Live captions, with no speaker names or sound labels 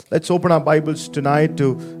Let's open our Bibles tonight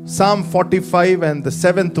to Psalm 45 and the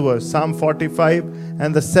 7th verse. Psalm 45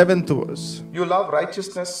 and the 7th verse. You love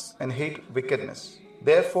righteousness and hate wickedness.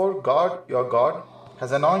 Therefore, God, your God,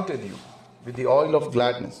 has anointed you with the oil of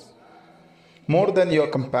gladness, more than your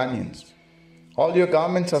companions. All your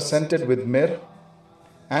garments are scented with myrrh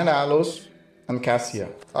and aloes and cassia,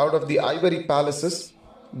 out of the ivory palaces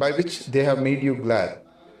by which they have made you glad.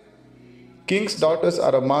 King's daughters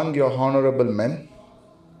are among your honorable men.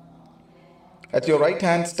 At your right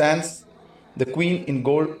hand stands the queen in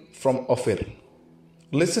gold from Ophir.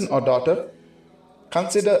 Listen, O daughter,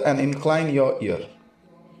 consider and incline your ear.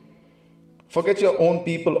 Forget your own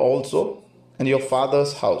people also and your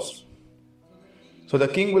father's house. So the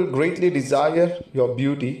king will greatly desire your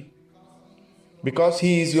beauty, because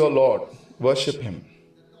he is your Lord. Worship him.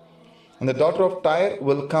 And the daughter of Tyre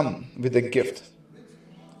will come with a gift.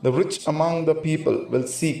 The rich among the people will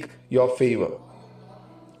seek your favor.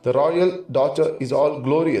 The royal daughter is all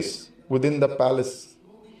glorious within the palace.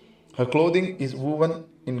 Her clothing is woven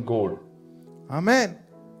in gold. Amen.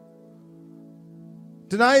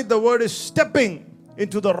 Tonight the word is stepping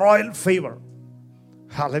into the royal favor.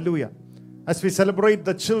 Hallelujah. As we celebrate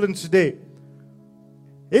the Children's Day,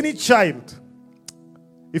 any child,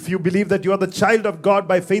 if you believe that you are the child of God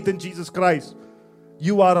by faith in Jesus Christ,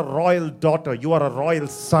 you are a royal daughter, you are a royal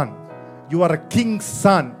son, you are a king's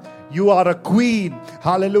son. You are a queen.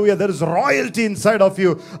 Hallelujah. There is royalty inside of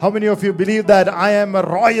you. How many of you believe that I am a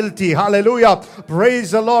royalty? Hallelujah.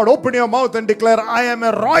 Praise the Lord. Open your mouth and declare, I am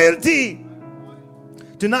a royalty.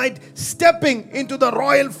 Tonight, stepping into the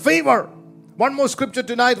royal favor. One more scripture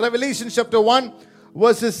tonight, Revelation chapter 1,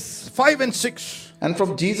 verses 5 and 6. And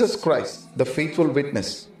from Jesus Christ, the faithful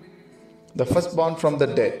witness, the firstborn from the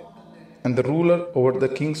dead, and the ruler over the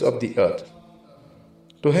kings of the earth.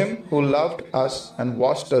 To him who loved us and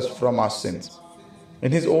washed us from our sins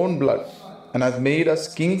in his own blood, and has made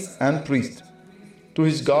us kings and priests, to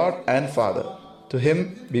his God and Father, to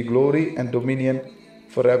him be glory and dominion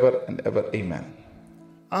forever and ever. Amen.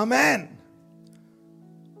 Amen.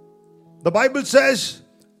 The Bible says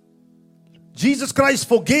Jesus Christ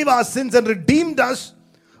forgave our sins and redeemed us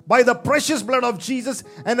by the precious blood of Jesus,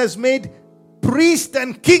 and has made priests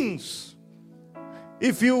and kings.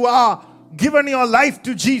 If you are given your life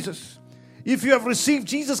to Jesus, if you have received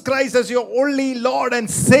Jesus Christ as your only Lord and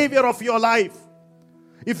Savior of your life,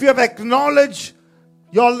 if you have acknowledged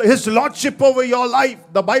His Lordship over your life,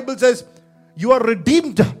 the Bible says you are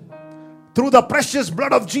redeemed through the precious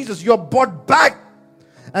blood of Jesus. You are bought back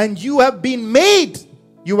and you have been made,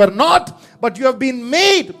 you were not, but you have been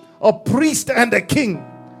made a priest and a king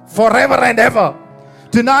forever and ever.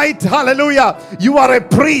 Tonight, hallelujah, you are a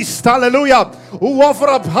priest, hallelujah, who offer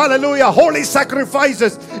up, hallelujah, holy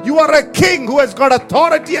sacrifices. You are a king who has got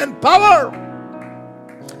authority and power.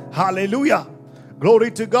 Hallelujah.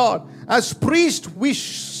 Glory to God. As priests, we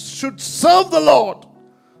should serve the Lord.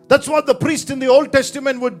 That's what the priest in the Old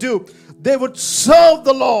Testament would do. They would serve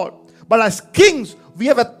the Lord. But as kings, we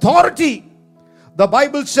have authority. The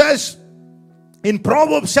Bible says in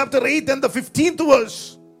Proverbs chapter 8 and the 15th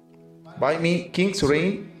verse, by me kings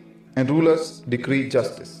reign and rulers decree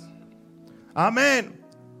justice. Amen.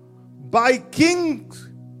 By kings,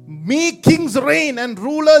 me kings reign and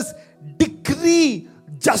rulers decree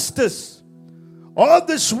justice. All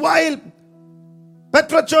this while,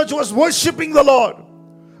 Petra Church was worshipping the Lord.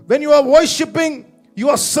 When you are worshipping, you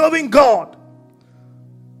are serving God.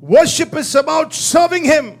 Worship is about serving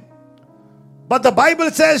Him. But the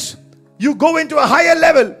Bible says you go into a higher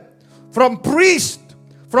level, from priest,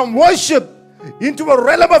 from worship, into a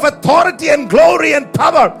realm of authority and glory and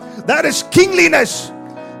power. That is kingliness.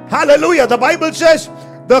 Hallelujah. The Bible says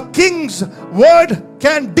the king's word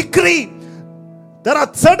can decree. There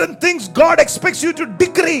are certain things God expects you to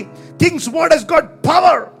decree. King's word has got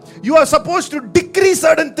power. You are supposed to decree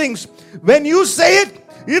certain things. When you say it,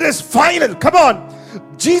 it is final. Come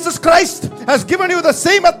on. Jesus Christ has given you the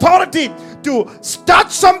same authority to start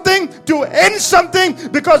something, to end something,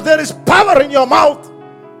 because there is power in your mouth.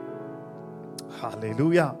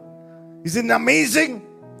 Hallelujah. Isn't it amazing?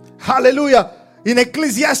 Hallelujah. In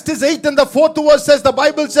Ecclesiastes 8 and the 4th verse says, the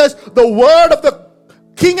Bible says, the word of the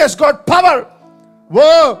king has got power.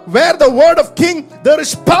 Where the word of king, there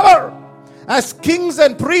is power. As kings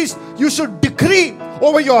and priests, you should decree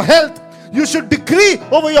over your health. You should decree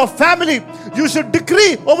over your family. You should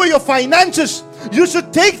decree over your finances. You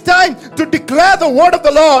should take time to declare the word of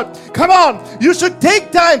the Lord. Come on. You should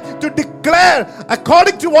take time to declare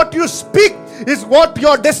according to what you speak is what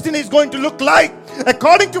your destiny is going to look like.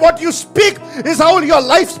 According to what you speak is how your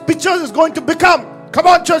life's picture is going to become. Come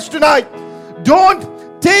on, church, tonight.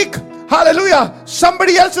 Don't take, hallelujah,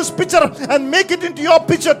 somebody else's picture and make it into your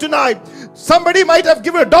picture tonight. Somebody might have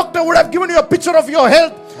given, a doctor would have given you a picture of your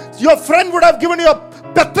health. Your friend would have given you a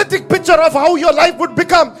pathetic picture of how your life would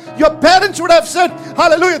become. Your parents would have said,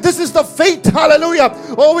 hallelujah, this is the fate, hallelujah,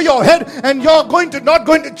 over your head, and you're not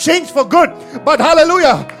going to change for good. But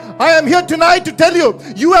hallelujah, I am here tonight to tell you,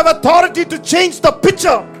 you have authority to change the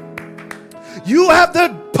picture. You have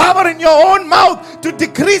the power in your own mouth to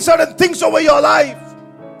decree certain things over your life.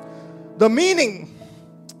 The meaning,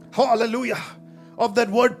 hallelujah, of that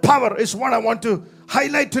word power is what I want to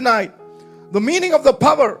highlight tonight. The meaning of the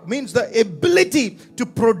power means the ability to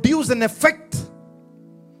produce an effect.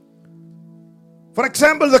 For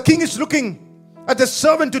example, the king is looking at the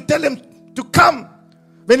servant to tell him to come.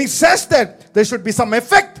 When he says that, there should be some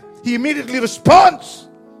effect. He immediately responds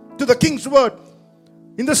to the king's word.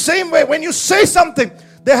 In the same way, when you say something,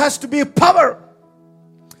 there has to be power.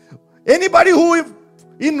 Anybody who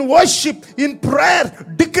in worship, in prayer,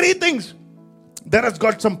 decree things, there has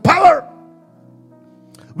got some power.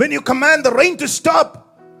 When you command the rain to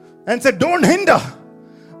stop and say, don't hinder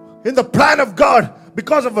in the plan of God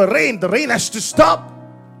because of a rain, the rain has to stop.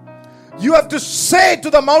 You have to say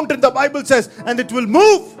to the mountain, the Bible says, and it will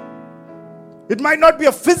move. It might not be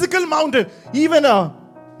a physical mountain, even a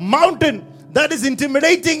mountain that is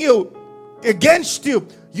intimidating you, against you.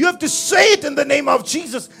 You have to say it in the name of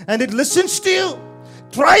Jesus and it listens to you.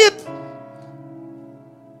 Try it.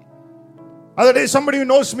 Other day, somebody who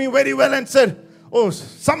knows me very well and said, oh,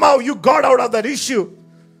 somehow you got out of that issue.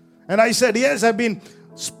 And I said, yes, I've been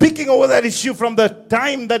speaking over that issue from the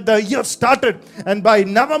time that the year started. And by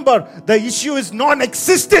November, the issue is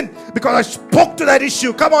non-existent because I spoke to that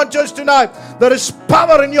issue. Come on, church, tonight. There is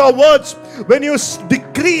power in your words. When you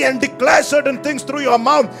decree and declare certain things through your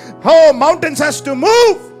mouth, mountains has to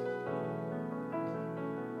move.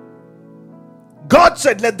 God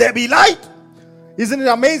said, let there be light. Isn't it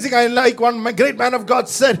amazing? I like one great man of God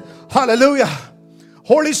said, hallelujah,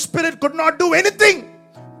 Holy Spirit could not do anything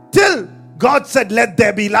till God said, let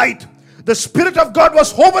there be light. The Spirit of God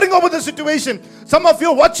was hovering over the situation. Some of you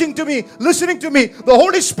are watching to me, listening to me. The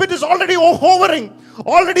Holy Spirit is already hovering,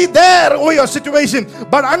 already there over your situation.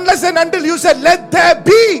 But unless and until you said, let there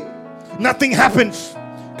be, nothing happens.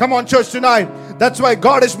 Come on, church, tonight. That's why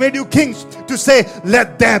God has made you kings to say,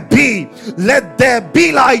 let there be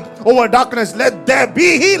light over darkness. Let there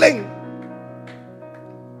be healing.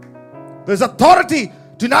 There's authority.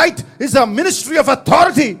 Tonight is a ministry of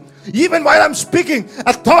authority. Even while I'm speaking,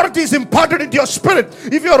 authority is imparted into your spirit.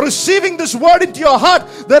 If you're receiving this word into your heart,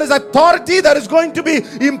 there is authority that is going to be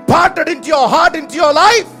imparted into your heart, into your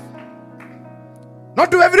life. Not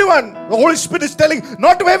to everyone. The Holy Spirit is telling,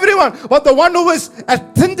 not to everyone, but the one who is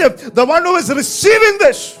attentive, the one who is receiving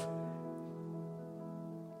this.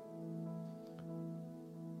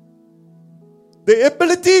 The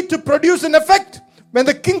ability to produce an effect. When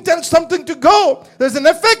the king tells something to go, there's an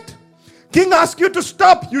effect. King asks you to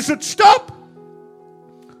stop, you should stop.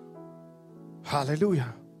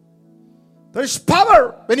 Hallelujah. There is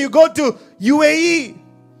power when you go to UAE.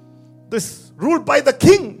 This ruled by the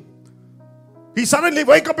king. He suddenly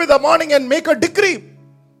wake up in the morning and make a decree.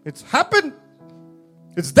 It's happened.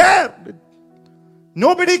 It's there.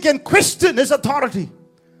 Nobody can question his authority.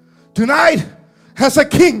 Tonight, as a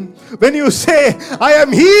king, when you say, I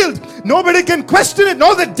am healed, nobody can question it.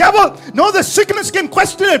 No, the devil, no, the sickness can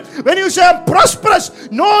question it. When you say, I'm prosperous,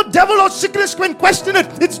 no devil or sickness can question it.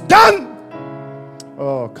 It's done.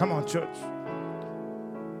 Oh, come on, church.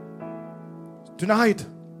 Tonight,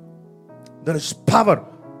 there is power.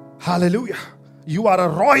 Hallelujah. You are a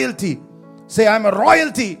royalty. Say, I'm a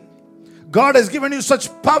royalty. God has given you such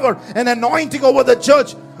power and anointing over the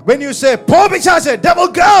church. When you say, "Po pichase, devil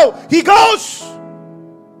go," he goes.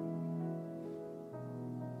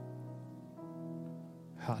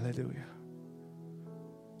 Hallelujah.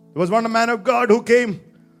 There was one man of God who came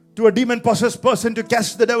to a demon-possessed person to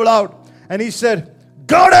cast the devil out. And he said,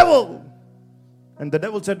 "Go, devil." And the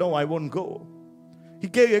devil said, "No, I won't go." He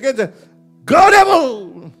came again and said, "Go,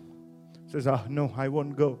 devil." He says, "No, I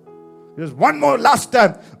won't go." He says, "One more last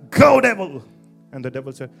time, go, devil." And the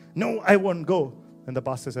devil said, "No, I won't go." And the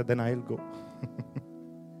pastor said, "Then I'll go."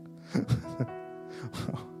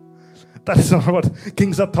 That is not what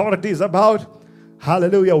King's authority is about.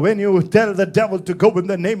 Hallelujah. When you tell the devil to go in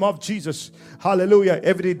the name of Jesus, hallelujah,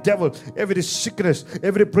 every devil, every sickness,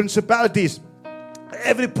 every principalities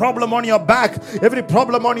Every problem on your back, every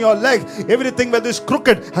problem on your leg, everything that is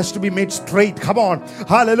crooked has to be made straight. Come on.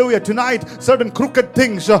 Hallelujah. Tonight, certain crooked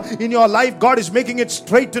things in your life, God is making it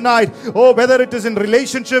straight tonight. Oh, whether it is in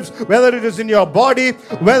relationships, whether it is in your body,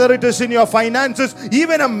 whether it is in your finances,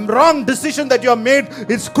 even a wrong decision that you have made,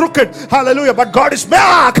 it's crooked. Hallelujah. But God is,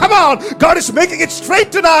 come on. God is making it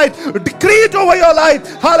straight tonight. Decree it over your life.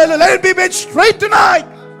 Hallelujah. Let it be made straight tonight.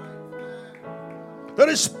 There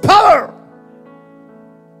is power.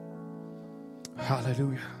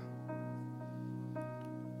 Hallelujah.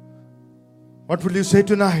 What will you say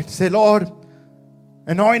tonight? Say, Lord,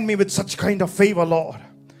 anoint me with such kind of favor, Lord.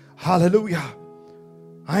 Hallelujah.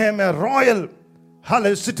 I am a royal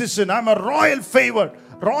citizen. I'm a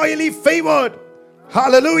royally favored.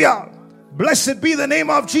 Hallelujah. Blessed be the name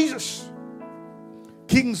of Jesus.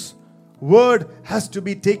 King's word has to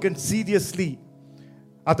be taken seriously.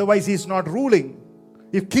 Otherwise, he is not ruling.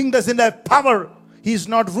 If king doesn't have power, he is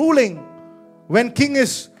not ruling. When king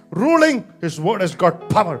is ruling, his word has got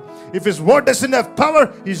power. If his word doesn't have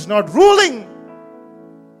power, he's not ruling.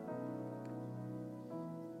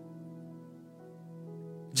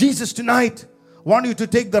 Jesus tonight wants you to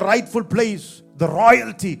take the rightful place, the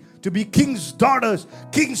royalty, to be king's daughters,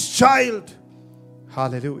 king's child.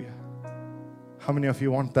 Hallelujah. How many of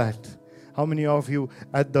you want that? How many of you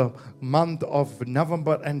at the month of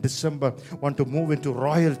November and December want to move into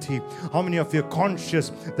royalty? How many of you are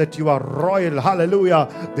conscious that you are royal? Hallelujah.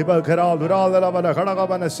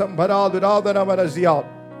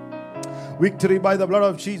 Victory by the blood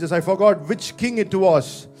of Jesus. I forgot which king it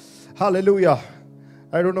was. Hallelujah.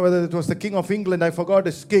 I don't know whether it was the King of England. I forgot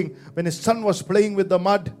his king. When his son was playing with the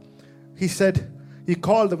mud, he said, he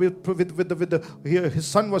called his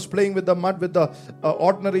son was playing with the mud with the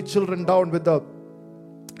ordinary children down with the,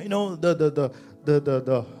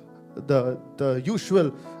 the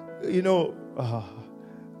usual,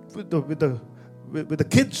 with the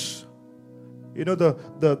kids,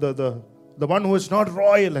 the one who is not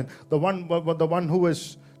royal and the one who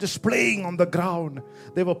is just playing on the ground.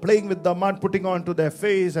 They were playing with the mud, putting onto their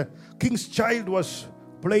face, and king's child was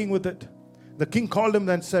playing with it. The king called him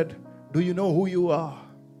and said, do you know who you are?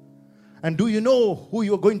 And do you know who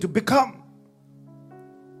you are going to become?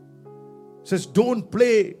 Says, don't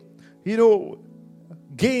play,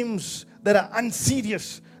 games that are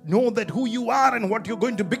unserious. Know that who you are and what you're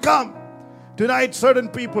going to become. Tonight, certain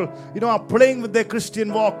people, are playing with their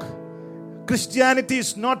Christian walk. Christianity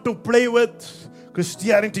is not to play with.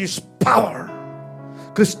 Christianity is power.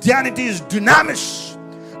 Christianity is dynamis.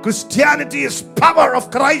 Christianity is power of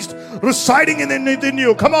Christ residing within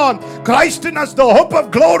you. Come on. Christ in us, the hope of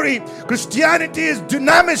glory. Christianity is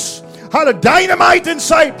dynamis. Dynamite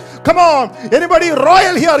inside. Come on. Anybody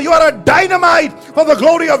royal here? You are a dynamite for the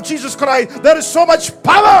glory of Jesus Christ. There is so much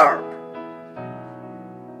power.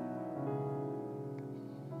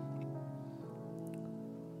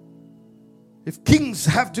 If kings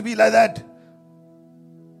have to be like that,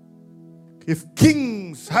 if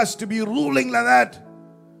kings has to be ruling like that,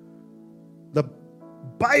 the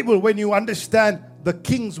Bible, when you understand, the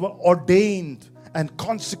kings were ordained and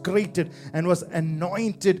consecrated and was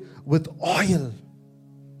anointed with oil.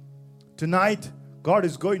 Tonight, God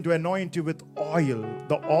is going to anoint you with oil,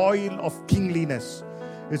 the oil of kingliness.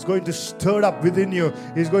 It's going to stir up within you.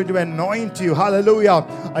 He's going to anoint you. Hallelujah.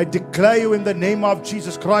 I declare you in the name of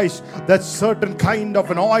Jesus Christ that certain kind of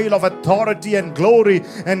an oil of authority and glory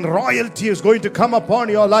and royalty is going to come upon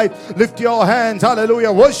your life. Lift your hands.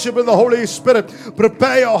 Hallelujah. Worship in the Holy Spirit.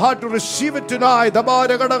 Prepare your heart to receive it tonight. Oh,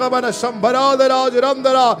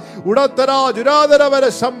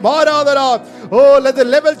 let the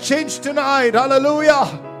level change tonight.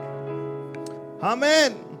 Hallelujah.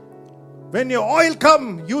 Amen. When your oil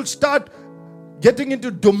comes, you'll start getting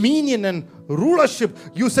into dominion and rulership.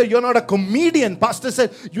 You say you're not a comedian. Pastor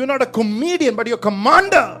said you're not a comedian, but you're a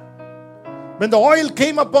commander. When the oil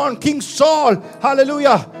came upon King Saul,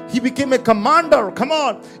 hallelujah, he became a commander. Come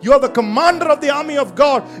on. You are the commander of the army of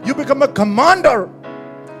God. You become a commander.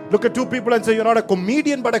 Look at two people and say you're not a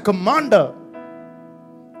comedian, but a commander.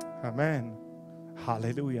 Amen.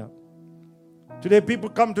 Hallelujah. Today people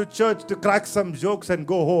come to church to crack some jokes and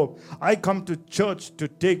go home. I come to church to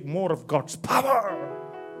take more of God's power.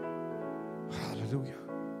 Hallelujah.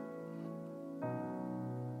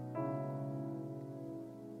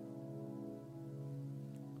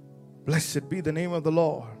 Blessed be the name of the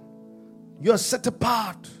Lord. You are set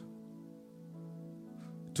apart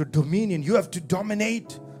to dominion. You have to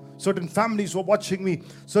dominate Certain families who are watching me,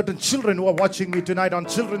 certain children who are watching me tonight on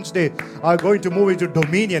Children's Day are going to move into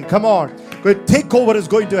dominion. Come on. Takeover is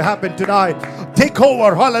going to happen tonight.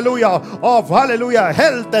 Takeover, hallelujah, of hallelujah,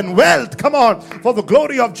 health and wealth. Come on. For the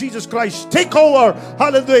glory of Jesus Christ. Takeover,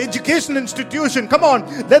 hallelujah, educational institution. Come on.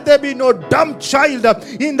 Let there be no dumb child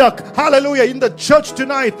in the, hallelujah, in the church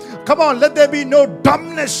tonight. Come on. Let there be no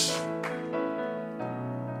dumbness.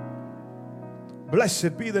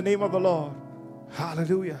 Blessed be the name of the Lord.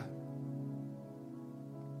 Hallelujah.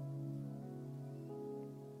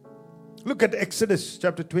 Look at Exodus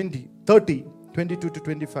chapter 30, 22 to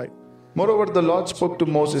 25. Moreover, the Lord spoke to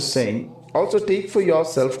Moses, saying, Also take for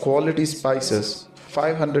yourself quality spices,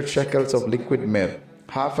 500 shekels of liquid myrrh,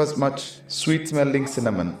 half as much sweet-smelling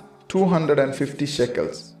cinnamon, 250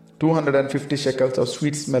 shekels of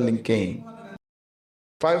sweet-smelling cane,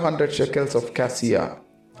 500 shekels of cassia,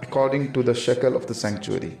 according to the shekel of the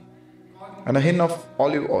sanctuary, and a hin of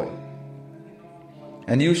olive oil.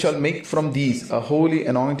 And you shall make from these a holy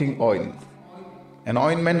anointing oil, an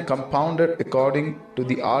ointment compounded according to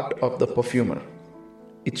the art of the perfumer.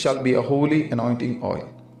 It shall be a holy anointing oil.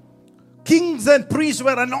 Kings and priests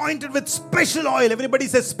were anointed with special oil. Everybody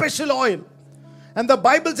says special oil. And the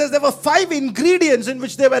Bible says there were 5 ingredients in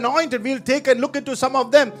which they were anointed. We'll take and look into some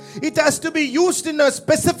of them. It has to be used in a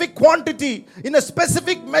specific quantity, in a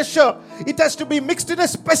specific measure. It has to be mixed in a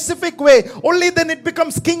specific way. Only then it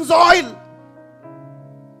becomes king's oil.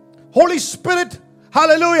 Holy Spirit,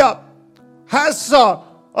 hallelujah, has,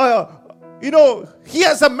 He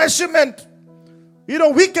has a measurement.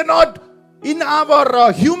 We cannot, in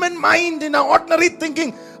our human mind, in our ordinary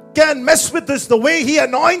thinking, can mess with this. The way He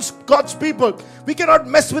anoints God's people, we cannot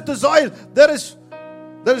mess with His oil. There is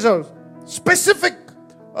a specific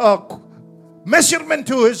measurement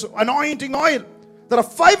to His anointing oil. There are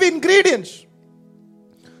 5 ingredients,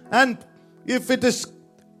 and if it is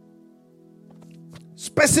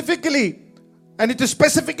specifically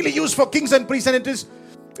used for kings and priests, and it is,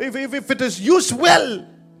 if it is used well,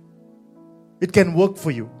 it can work for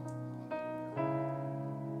you.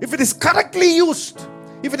 If it is correctly used,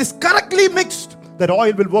 if it is correctly mixed, that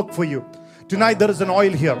oil will work for you. Tonight there is an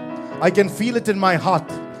oil here. I can feel it in my heart.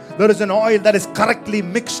 There is an oil that is correctly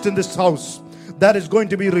mixed in this house, that is going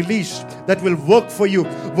to be released, that will work for you,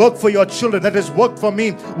 work for your children, that has worked for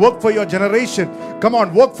me, work for your generation. Come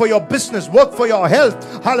on, work for your business, work for your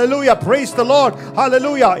health. Hallelujah, praise the Lord.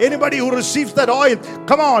 Hallelujah. Anybody who receives that oil,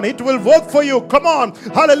 come on, it will work for you. Come on,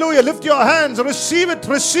 hallelujah, lift your hands, receive it,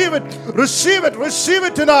 receive it, receive it, receive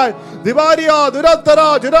it tonight.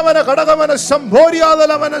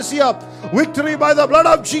 Victory by the blood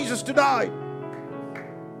of Jesus tonight.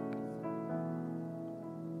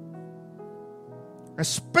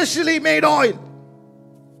 Especially made oil.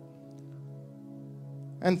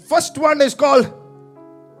 And first one is called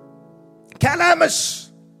calamus.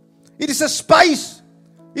 It is a spice.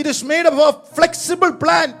 It is made of a flexible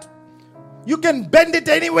plant. You can bend it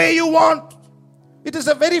any way you want. It is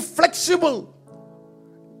a very flexible.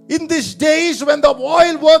 In these days when the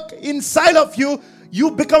oil work inside of you, you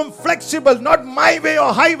become flexible. Not my way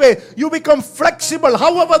or highway. You become flexible.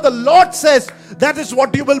 However the Lord says, that is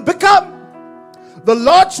what you will become. The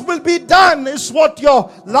Lord's will be done is what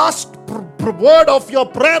your last word of your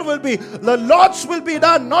prayer will be. The Lord's will be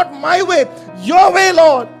done, not my way, your way,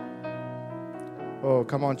 Lord. Oh,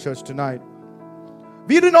 come on, church, tonight.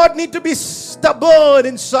 We do not need to be stubborn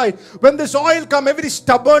inside. When this oil comes, every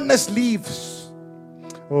stubbornness leaves.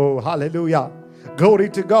 Oh, hallelujah.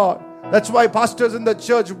 Glory to God. That's why pastors in the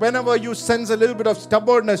church, whenever you sense a little bit of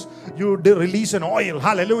stubbornness, you release an oil.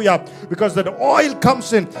 Hallelujah. Because that oil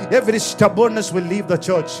comes in, every stubbornness will leave the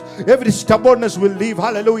church. Every stubbornness will leave,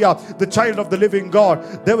 hallelujah, the child of the living God.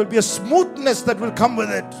 There will be a smoothness that will come with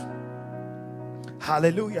it.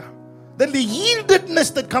 Hallelujah. Then the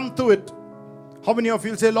yieldedness that comes to it. How many of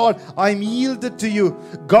you say, Lord, I'm yielded to you?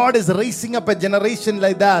 God is raising up a generation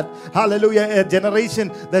like that. Hallelujah. A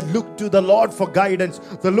generation that look to the Lord for guidance.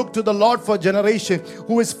 They look to the Lord for generation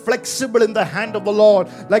who is flexible in the hand of the Lord.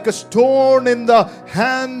 Like a stone in the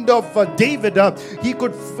hand of David. He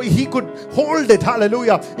could hold it.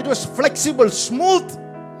 Hallelujah. It was flexible, smooth.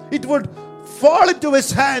 It would fall into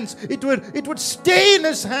his hands. It would stay in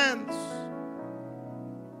his hands.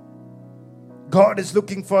 God is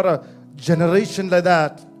looking for a generation like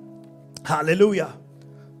that. Hallelujah.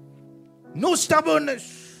 No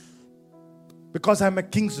stubbornness. Because I'm a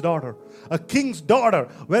king's daughter. A king's daughter.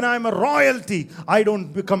 When I'm a royalty, I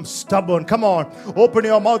don't become stubborn. Come on. Open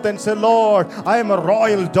your mouth and say, Lord, I am a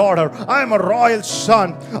royal daughter. I am a royal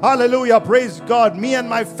son. Hallelujah. Praise God. Me and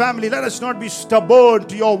my family, let us not be stubborn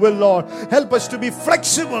to your will, Lord. Help us to be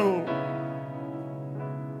flexible.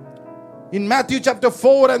 In Matthew chapter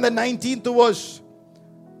 4 and the 19th verse,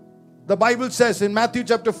 the Bible says in Matthew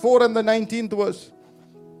chapter 4 and the 19th verse,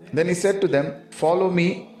 Then he said to them, "Follow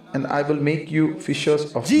me, and I will make you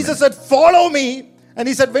fishers of Jesus men." said, follow me. And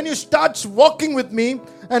he said, when you start walking with me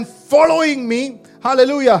and following me,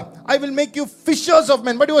 hallelujah, I will make you fishers of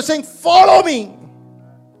men. But he was saying, follow me.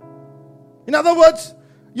 In other words,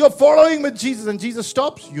 you're following with Jesus, and Jesus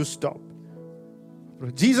stops, you stop.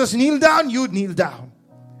 Jesus kneel down, you kneel down.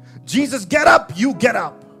 Jesus get up, you get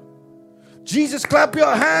up. Jesus clap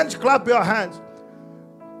your hands, clap your hands.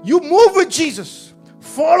 You move with Jesus.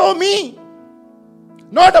 Follow me.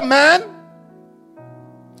 Not a man.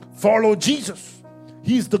 Follow Jesus.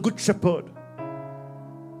 He's the good shepherd.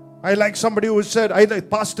 I like somebody who said, the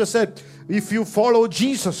pastor said, if you follow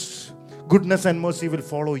Jesus, goodness and mercy will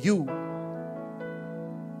follow you.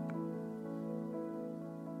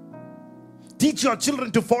 Teach your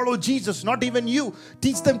children to follow Jesus, not even you.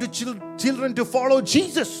 Teach them to children to follow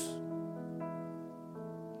Jesus.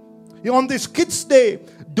 On this kids' day,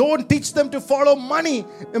 don't teach them to follow money,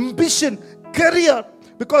 ambition, career.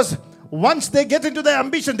 Because once they get into their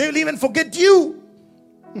ambition, they will even forget you.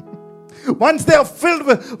 Once they are filled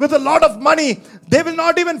with a lot of money, they will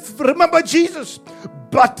not even remember Jesus.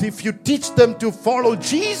 But if you teach them to follow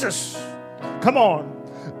Jesus, come on,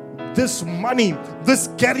 this money, this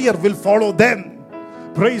career will follow them.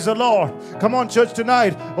 Praise the Lord. Come on, church,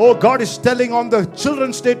 tonight. Oh, God is telling on the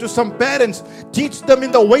Children's Day to some parents, teach them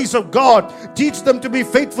in the ways of God. Teach them to be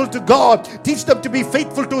faithful to God. Teach them to be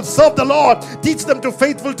faithful to serve the Lord. Teach them to be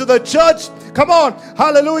faithful to the church. Come on.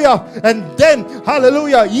 Hallelujah. And then,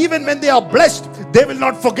 hallelujah, even when they are blessed, they will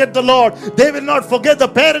not forget the Lord. They will not forget the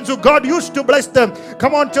parents who God used to bless them.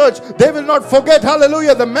 Come on, church. They will not forget,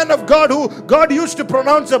 hallelujah, the men of God who God used to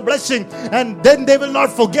pronounce a blessing. And then they will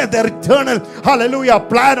not forget their eternal, hallelujah,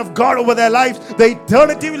 plan of God over their lives. The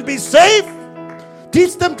eternity will be safe.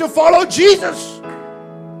 Teach them to follow Jesus.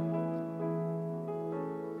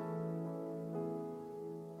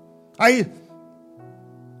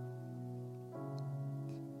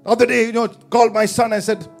 Other day, called my son. I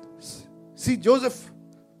said, see, Joseph,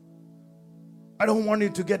 I don't want you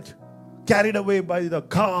to get carried away by the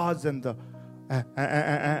cars and the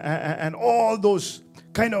and all those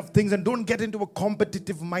kind of things, and don't get into a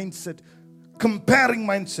competitive mindset, comparing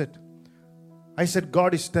mindset. I said,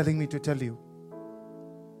 God is telling me to tell you,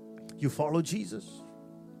 you follow Jesus,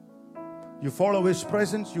 you follow His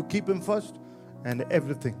presence, you keep Him first, and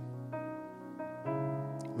everything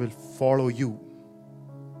will follow you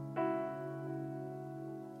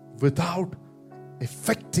without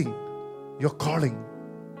affecting your calling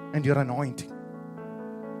and your anointing.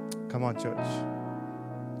 Come on, church.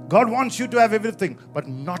 God wants you to have everything, but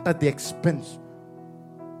not at the expense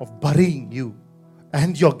of burying you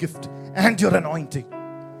and your gift and your anointing.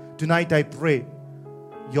 Tonight I pray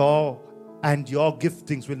your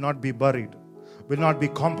giftings will not be buried, will not be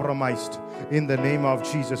compromised in the name of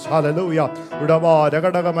Jesus. Hallelujah.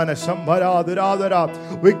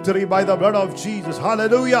 Victory by the blood of Jesus.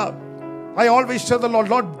 Hallelujah. I always tell the Lord,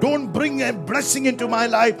 don't bring a blessing into my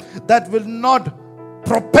life that will not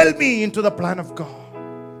propel me into the plan of God.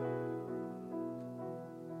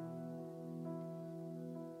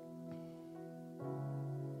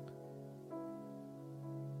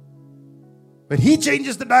 When He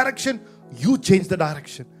changes the direction, you change the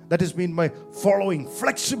direction. That has been my following.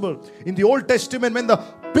 Flexible. In the Old Testament, when the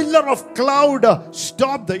pillar of cloud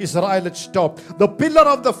stopped, the Israelites stopped. The pillar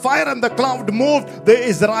of the fire and the cloud moved, the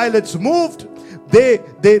Israelites moved.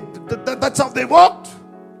 That's how they walked.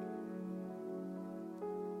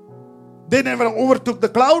 They never overtook the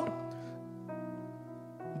cloud.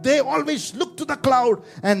 They always looked to the cloud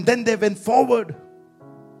and then they went forward.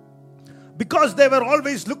 Because they were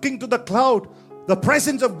always looking to the cloud, the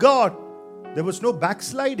presence of God, there was no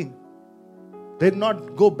backsliding. They did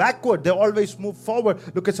not go backward. They always moved forward.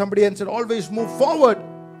 Look at somebody and said, always move forward.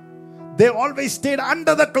 They always stayed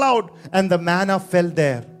under the cloud and the manna fell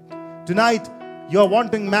there. Tonight, you're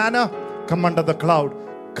wanting manna? Come under the cloud.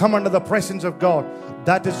 Come under the presence of God.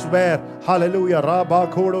 That is where, hallelujah,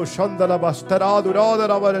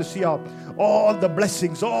 all the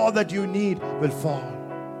blessings, all that you need will fall.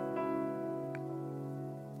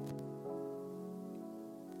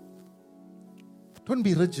 Don't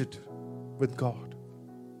be rigid with God.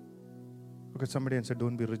 Look at somebody and say,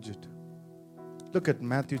 don't be rigid. Look at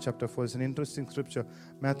Matthew chapter 4. It's an interesting scripture.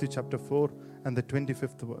 Matthew chapter 4 and the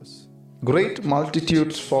 25th verse. Great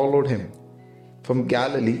multitudes followed Him from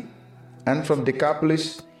Galilee and from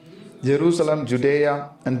Decapolis, Jerusalem,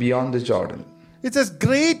 Judea, and beyond the Jordan. It says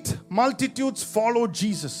great multitudes followed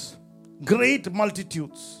Jesus. Great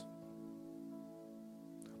multitudes.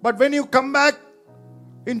 But when you come back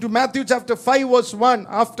into Matthew chapter 5 verse 1,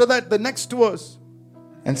 after that the next verse.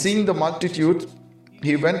 And seeing the multitude,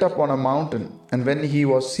 he went up on a mountain, and when he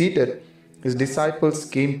was seated, his disciples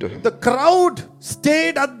came to him. The crowd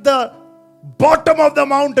stayed at the bottom of the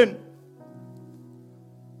mountain.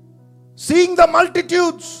 Seeing the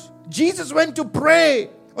multitudes, Jesus went to pray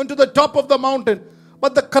onto the top of the mountain.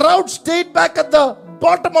 But the crowd stayed back at the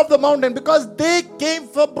bottom of the mountain because they came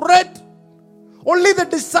for bread. Only the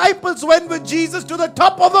disciples went with Jesus to the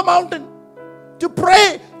top of the mountain to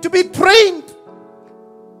pray, to be trained.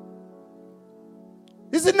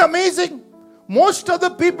 Isn't it amazing? Most of the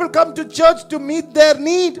people come to church to meet their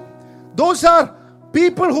need. Those are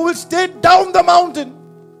people who will stay down the mountain.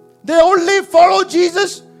 They only follow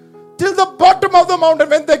Jesus till the bottom of the mountain.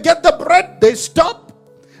 When they get the bread, they stop.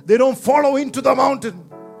 They don't follow into the mountain.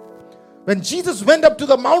 When Jesus went up to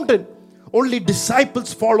the mountain, only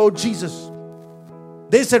disciples followed Jesus.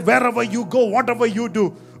 They said, wherever you go, whatever you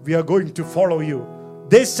do, we are going to follow you.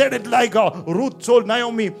 They said it like Ruth told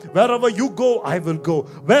Naomi, wherever you go, I will go.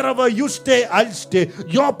 Wherever you stay, I'll stay.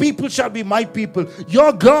 Your people shall be my people.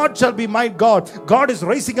 Your God shall be my God. God is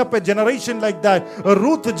raising up a generation like that. A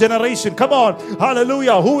Ruth generation. Come on.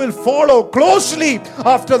 Hallelujah. Who will follow closely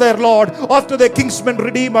after their Lord, after their kinsman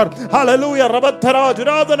redeemer. Hallelujah.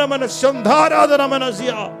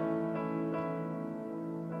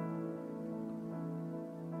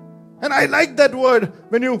 And I like that word.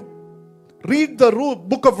 When you read the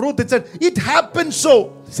book of Ruth, it said, it happened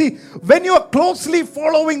so. See, when you are closely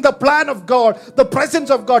following the plan of God, the presence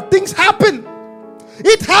of God, things happen.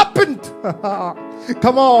 It happened.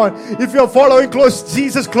 Come on. If you're following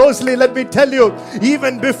Jesus closely, let me tell you,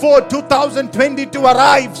 even before 2022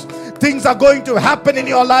 arrives, things are going to happen in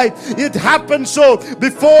your life. It happened so.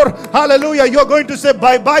 Before, hallelujah, you're going to say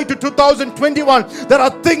bye-bye to 2021. There are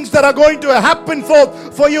things that are going to happen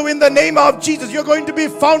for you in the name of Jesus. You're going to be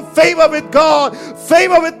found favor with God,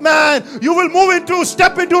 favor with man. You will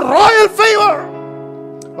step into royal favor.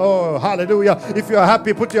 Oh, hallelujah. If you're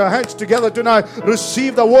happy, put your hands together tonight.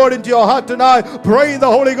 Receive the word into your heart tonight. Pray in the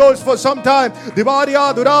Holy Ghost for some time.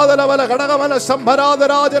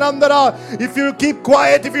 If you keep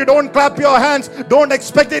quiet, if you don't clap your hands, don't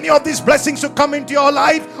expect any of these blessings to come into your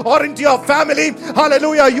life or into your family.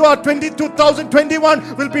 Hallelujah. You are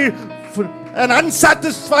 2021 will be an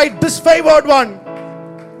unsatisfied, disfavored one.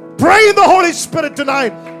 Pray in the Holy Spirit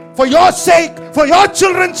tonight. For your sake, for your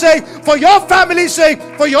children's sake, for your family's sake,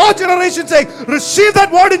 for your generation's sake, receive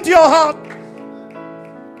that word into your heart.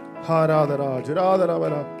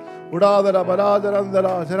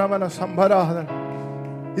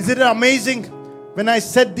 Isn't it amazing? When I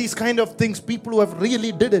said these kind of things, people who have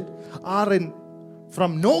really did it are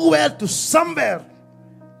from nowhere to somewhere.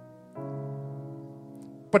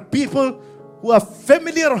 But people who are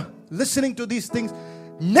familiar listening to these things,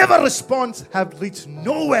 never response, have reached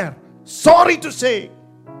nowhere. Sorry to say.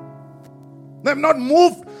 They have not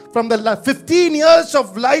moved from the 15 years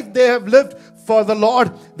of life they have lived for the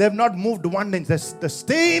Lord. They have not moved 1 inch. That's the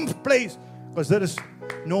same place. Because there is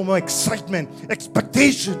no more excitement,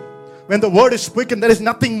 expectation. When the word is spoken, there is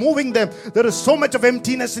nothing moving them. There is so much of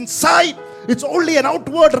emptiness inside. It's only an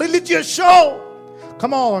outward religious show.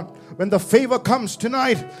 Come on. When the favor comes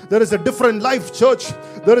tonight, there is a different life, church.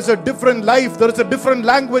 There is a different life. There is a different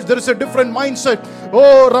language. There is a different mindset.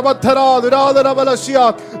 Oh, Rabathara,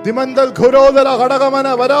 Duradarabalashia, Dimandal Kurodala,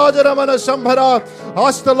 Gadagamana, Varajaramana Sambhara.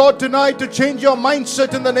 Ask the Lord tonight to change your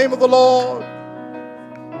mindset in the name of the Lord.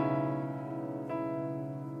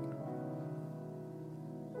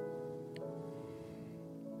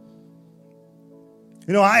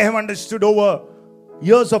 You know, I have understood over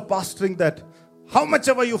years of pastoring that how much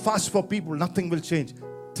ever you fast for people, nothing will change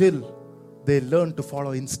till they learn to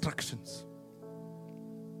follow instructions.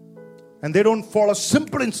 And they don't follow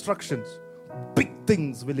simple instructions. Big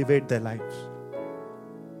things will evade their lives.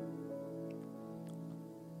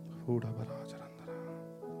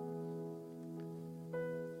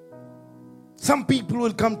 Some people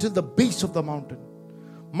will come till the base of the mountain.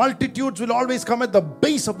 Multitudes will always come at the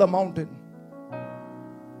base of the mountain.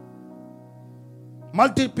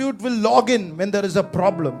 Multitude will log in when there is a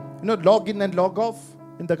problem. You know, log in and log off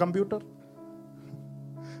in the computer.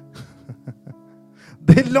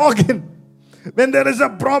 They log in when there is a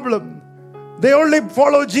problem. They only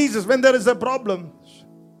follow Jesus when there is a problem.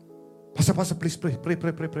 Pastor, please pray.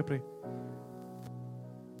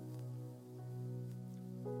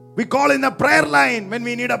 We call in a prayer line when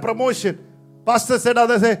we need a promotion. Pastor said,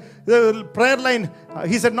 others say, the prayer line,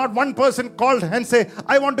 he said not one person called and say,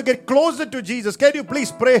 I want to get closer to Jesus. Can you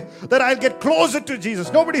please pray that I'll get closer to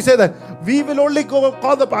Jesus? Nobody said that. We will only go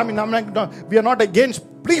call the, we are not against.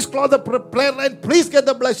 Please call the prayer line. Please get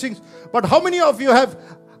the blessings. But how many of you have,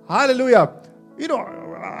 hallelujah,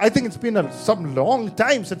 I think it's been some long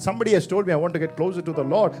time since somebody has told me I want to get closer to the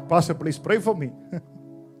Lord. Pastor, please pray for me.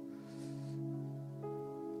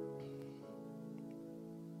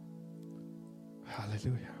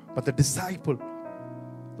 Hallelujah. But the disciple,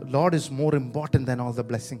 the Lord is more important than all the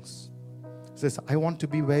blessings. He says, I want to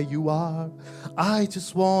be where you are. I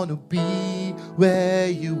just want to be where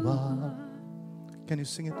you are. Can you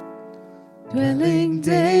sing it? Dwelling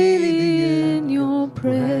daily in your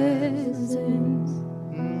presence.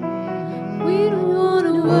 We don't want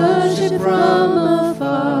to worship from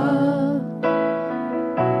afar.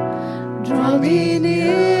 Draw me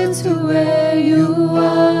near to where you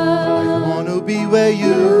are. I want to be where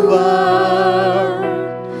you are.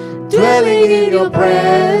 Dwelling in your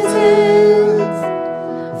presence.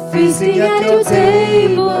 Feasting at your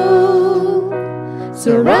table.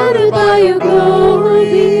 Surrounded by your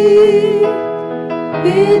glory.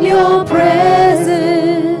 In your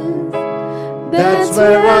presence. That's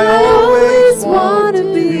where I always want to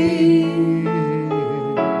be.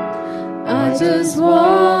 I just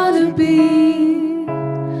want to be.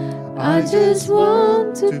 I just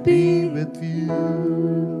want to be with you.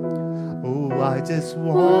 Oh, I just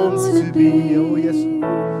want to be. Oh, yes.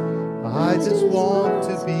 I just want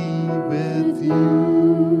to be with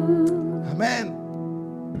you. Amen.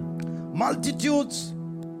 Multitudes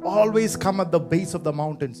always come at the base of the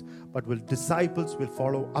mountains, but disciples will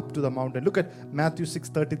follow up to the mountain. Look at Matthew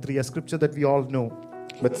 6:33, a scripture that we all know.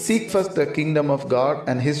 But seek first the kingdom of God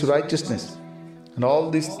and his righteousness, and all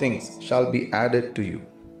these things shall be added to you.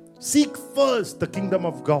 Seek first the kingdom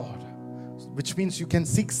of God, which means you can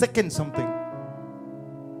seek second something.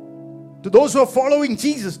 To those who are following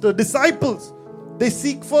Jesus, the disciples, they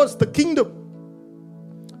seek first the kingdom.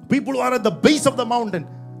 People who are at the base of the mountain,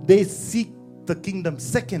 they seek the kingdom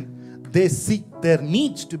second. They seek their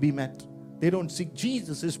needs to be met. They don't seek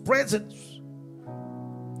Jesus, his presence.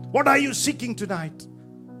 What are you seeking tonight?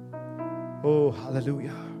 Oh,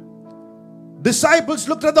 hallelujah. Disciples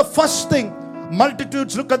looked at the first thing.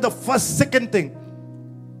 Multitudes look at the second thing.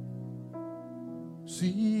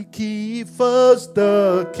 Seek ye first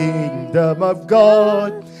the kingdom of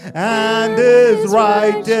God and his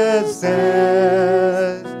righteousness,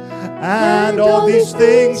 and all these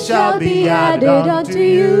things shall be added unto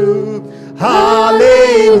you.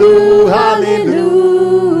 Hallelujah, hallelujah,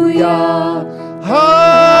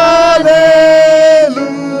 hallelujah,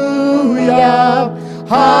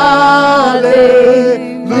 hallelujah,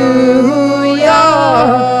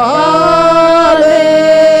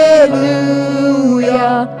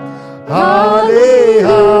 hallelujah.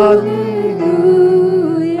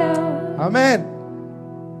 Amen.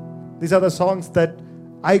 These are the songs that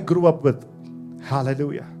I grew up with.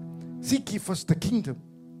 Hallelujah. Seek ye first the kingdom.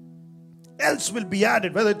 Else will be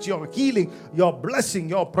added, whether it's your healing, your blessing,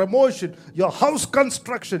 your promotion, your house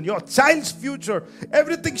construction, your child's future.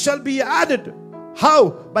 Everything shall be added. How?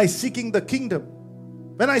 By seeking the kingdom.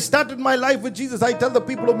 When I started my life with Jesus, I tell the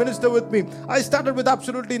people who minister with me, I started with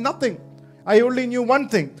absolutely nothing. I only knew one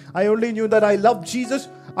thing. I only knew that I loved Jesus.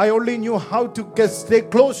 I only knew how to stay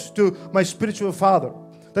close to my spiritual father.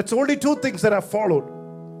 That's only two things that I've followed.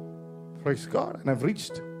 Praise God. And I've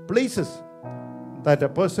reached places that a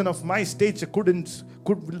person of my stature could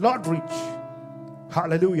not reach.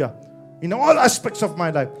 Hallelujah. In all aspects of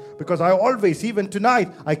my life. Because I always, even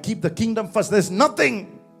tonight, I keep the kingdom first. There's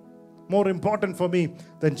nothing more important for me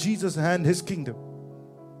than Jesus and his kingdom.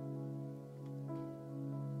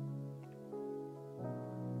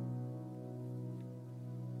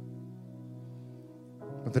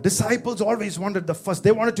 But the disciples always wanted the first.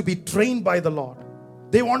 They wanted to be trained by the Lord.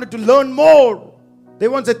 They wanted to learn more. They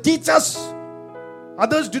wanted to teach us.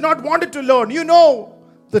 Others do not want it to learn. You know,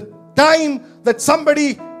 the time that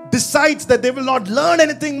somebody decides that they will not learn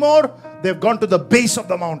anything more, they've gone to the base of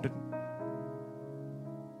the mountain.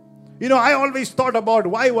 You know, I always thought about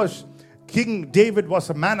why was King David was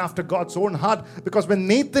a man after God's own heart. Because when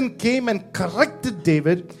Nathan came and corrected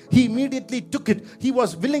David, he immediately took it. He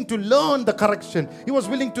was willing to learn the correction. He was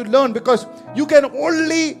willing to learn, because you can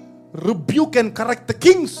only rebuke and correct the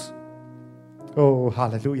kings. Oh,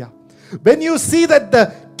 hallelujah. When you see that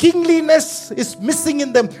the kingliness is missing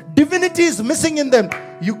in them, divinity is missing in them,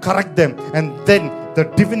 you correct them, and then the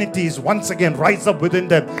divinities once again rise up within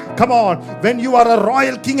them. Come on, when you are a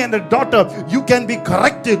royal king and a daughter, you can be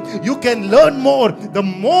corrected, you can learn more. The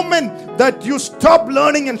moment that you stop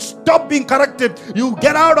learning and stop being corrected, you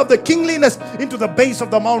get out of the kingliness into the base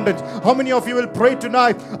of the mountains. How many of you will pray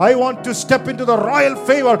tonight? I want to step into the royal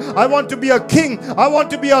favor. I want to be a king. I want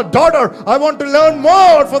to be a daughter. I want to learn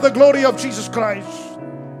more for the glory of Jesus Christ.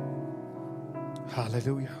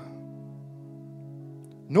 Hallelujah.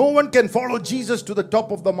 No one can follow Jesus to the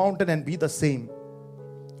top of the mountain and be the same.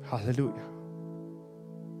 Hallelujah.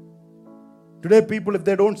 Today people, if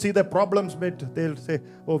they don't see their problems met, they'll say,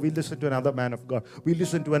 oh, we listen to another man of God. We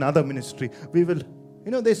listen to another ministry. We will,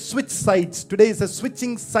 they switch sides. Today is a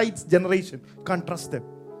switching sides generation. Can't trust them.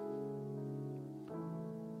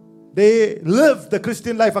 They live the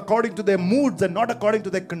Christian life according to their moods and not according to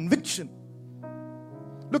their conviction.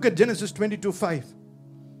 Look at Genesis 22:5.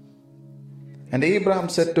 And Abraham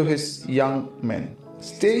said to his young men,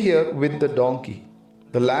 stay here with the donkey.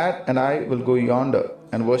 The lad and I will go yonder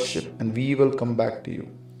and worship, and we will come back to you.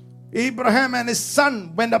 Abraham and his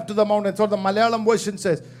son went up to the mountain. So the Malayalam version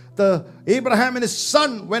says, Abraham and his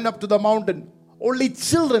son went up to the mountain. Only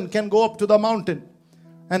children can go up to the mountain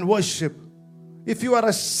and worship. If you are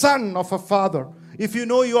a son of a father, if you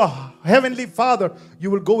know your heavenly Father,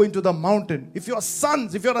 you will go into the mountain. If you are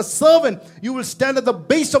sons, if you are a servant, you will stand at the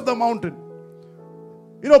base of the mountain.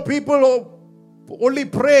 People only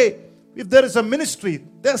pray if there is a ministry.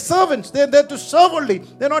 They're servants. They're there to serve only.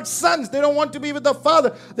 They're not sons. They don't want to be with the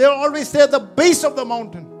Father. They are always there at the base of the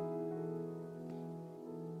mountain.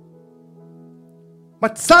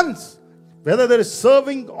 But sons, whether there is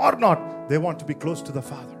serving or not, they want to be close to the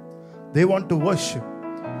Father. They want to worship.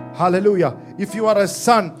 Hallelujah. If you are a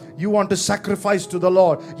son, you want to sacrifice to the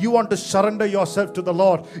Lord. You want to surrender yourself to the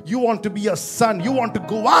Lord. You want to be a son. You want to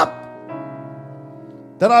go up.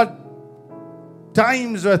 There are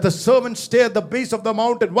times where the servants stay at the base of the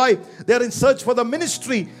mountain. Why? They are in search for the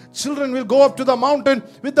ministry. Children will go up to the mountain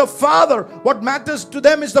with the Father. What matters to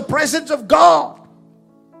them is the presence of God.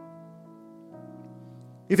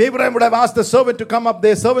 If Abraham would have asked the servant to come up,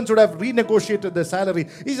 their servants would have renegotiated their salary.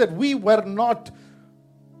 He said, we were not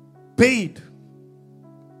paid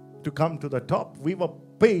to come to the top. We were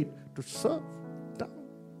paid to serve down.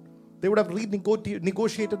 They would have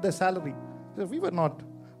renegotiated their salary. They said,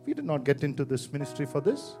 we did not get into this ministry for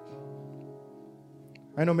this.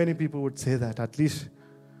 I know many people would say that, at least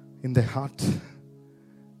in their heart. It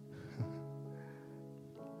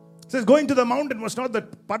says going to the mountain was not the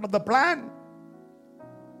part of the plan.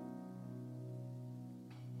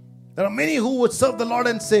 There are many who would serve the Lord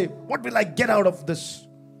and say, what will I get out of this?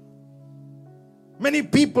 Many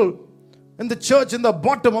people in the church in the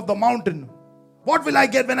bottom of the mountain. What will I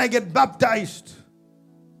get when I get baptized?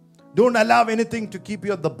 Don't allow anything to keep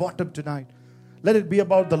you at the bottom tonight. Let it be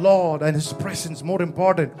about the Lord and His presence, more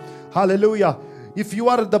important. Hallelujah. If you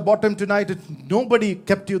are at the bottom tonight, nobody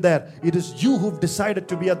kept you there. It is you who've decided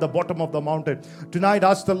to be at the bottom of the mountain. Tonight,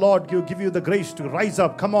 ask the Lord to give you the grace to rise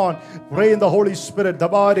up. Come on, pray in the Holy Spirit.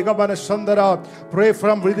 Pray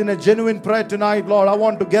from within a genuine prayer tonight. Lord, I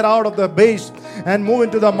want to get out of the base and move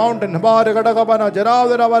into the mountain.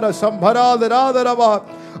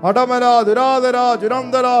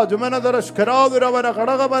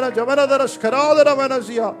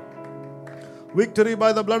 Victory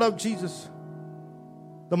by the blood of Jesus.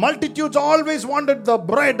 The multitudes always wanted the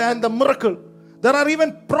bread and the miracle. There are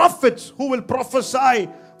even prophets who will prophesy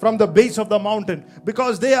from the base of the mountain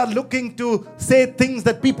because they are looking to say things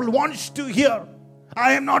that people want to hear.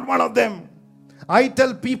 I am not one of them. I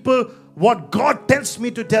tell people what God tells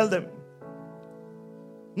me to tell them.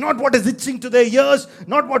 Not what is itching to their ears,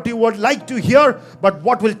 not what you would like to hear, but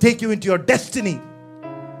what will take you into your destiny.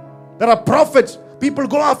 There are prophets. People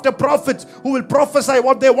go after prophets who will prophesy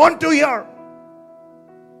what they want to hear.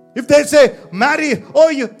 If they say, marry,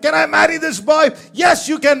 can I marry this boy? Yes,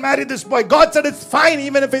 you can marry this boy. God said it's fine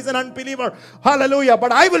even if he's an unbeliever. Hallelujah.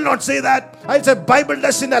 But I will not say that. I say Bible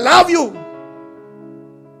doesn't allow you.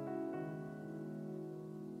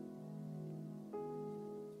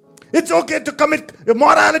 It's okay to commit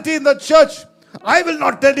immorality in the church. I will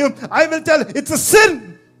not tell you. I will tell it's a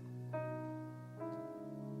sin.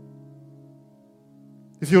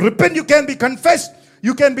 If you repent, you can be confessed.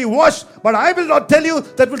 You can be washed, but I will not tell you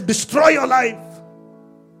that will destroy your life.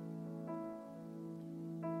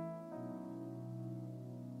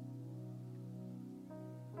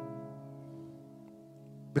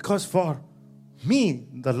 Because for me,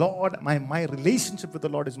 the Lord, my relationship with the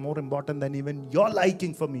Lord is more important than even your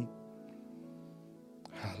liking for me.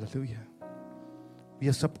 Hallelujah. We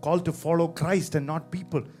are called to follow Christ and not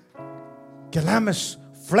people. Calamus,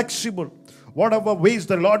 flexible, whatever ways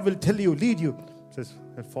the Lord will tell you, lead you. He says,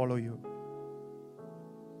 I'll follow you.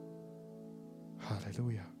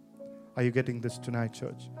 Hallelujah. Are you getting this tonight,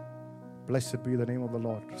 church? Blessed be the name of the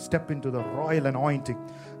Lord. Step into the royal anointing.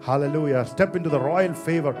 Hallelujah. Step into the royal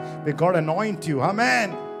favor. May God anoint you.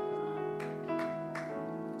 Amen.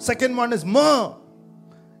 Second one is myrrh.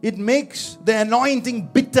 It makes the anointing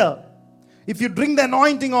bitter. If you drink the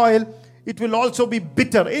anointing oil, it will also be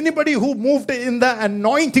bitter. Anybody who moved in the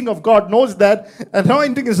anointing of God knows that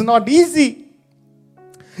anointing is not easy.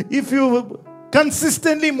 If you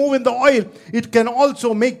consistently move in the oil, it can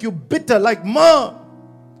also make you bitter like myrrh.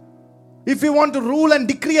 If you want to rule and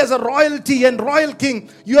decree as a royalty and royal king,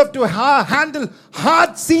 you have to handle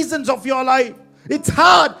hard seasons of your life. It's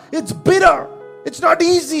hard. It's bitter. It's not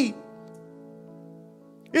easy.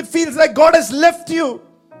 It feels like God has left you.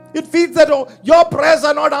 It feels that your prayers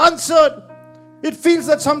are not answered. It feels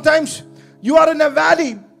that sometimes you are in a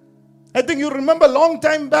valley. I think you remember a long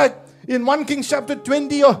time back in 1 Kings chapter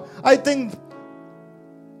 20, or I think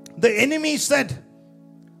the enemy said,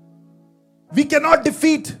 we cannot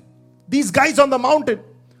defeat these guys on the mountain.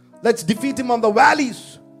 Let's defeat him on the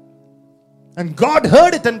valleys. And God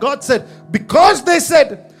heard it, and God said, because they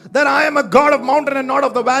said that I am a God of mountain and not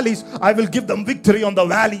of the valleys, I will give them victory on the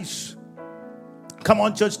valleys. Come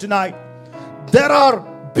on, church, tonight. There are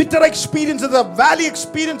bitter experiences, valley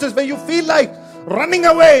experiences where you feel like running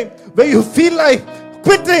away, where you feel like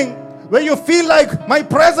quitting, where you feel like my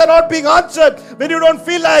prayers are not being answered, when you don't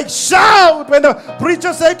feel like shout. When the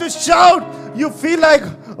preacher said to shout, you feel like,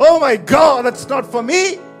 oh my God, that's not for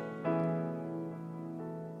me.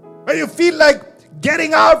 When you feel like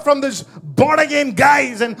getting out from this born again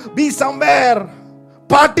guys and be somewhere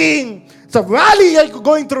partying. It's a valley you're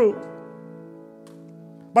going through.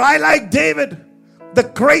 But I like David, the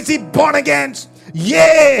crazy born agains.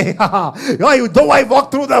 Yay! Though I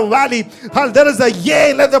walk through the valley, there is a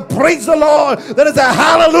yay. Let us praise the Lord. There is a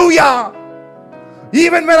hallelujah.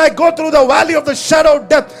 Even when I go through the valley of the shadow of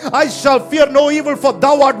death, I shall fear no evil, for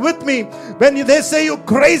thou art with me. When they say you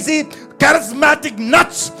crazy, charismatic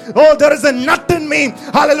nuts, oh, there is a nut in me.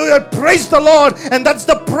 Hallelujah. Praise the Lord. And that's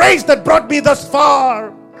the praise that brought me thus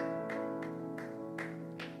far.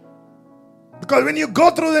 Because when you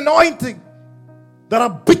go through the anointing, there are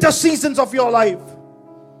bitter seasons of your life.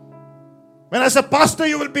 When as a pastor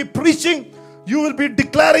you will be preaching, you will be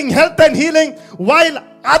declaring health and healing, while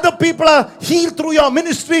other people are healed through your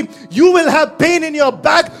ministry. You will have pain in your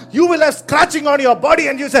back, you will have scratching on your body,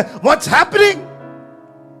 and you say, what's happening?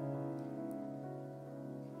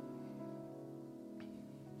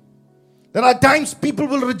 There are times people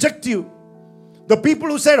will reject you. The people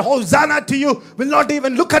who said Hosanna to you will not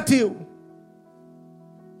even look at you.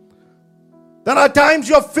 There are times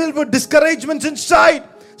you are filled with discouragements inside,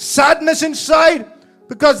 sadness inside,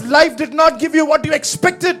 because life did not give you what you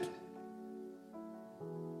expected.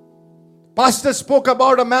 Pastor spoke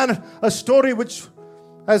about a story which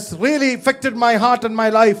has really affected my heart and my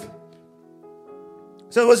life.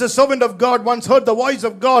 So there was a servant of God once heard the voice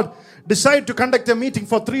of God, decided to conduct a meeting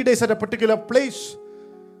for 3 days at a particular place.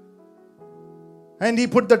 And he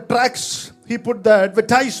put the tracks, he put the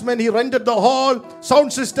advertisement, he rented the hall,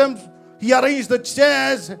 sound systems, he arranged the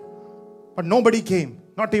chairs, but nobody came,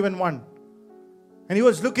 not even one. And he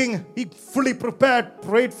was looking, he fully prepared,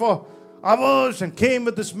 prayed for hours and came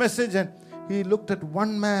with this message, and he looked at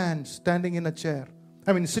one man sitting in a chair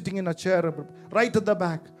right at the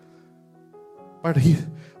back. But he,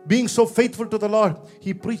 being so faithful to the Lord,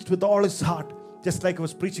 he preached with all his heart, just like he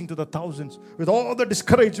was preaching to the thousands, with all the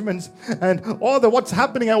discouragements and all the what's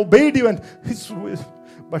happening, I obeyed you.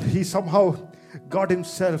 But he somehow got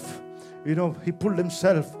himself, he pulled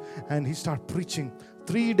himself and he started preaching.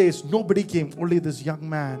 3 days, nobody came, only this young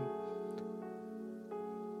man.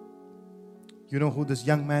 You know who this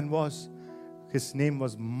young man was? His name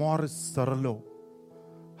was Morris Cerullo.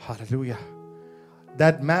 Hallelujah.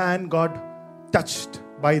 That man got touched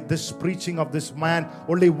by this preaching of this man.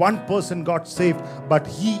 Only one person got saved, but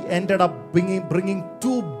he ended up bringing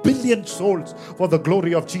 2 billion souls for the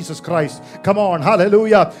glory of Jesus Christ. Come on,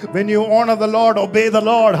 hallelujah. When you honor the Lord, obey the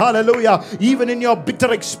Lord, hallelujah. Even in your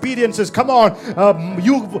bitter experiences, come on,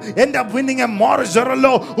 you end up winning a Morris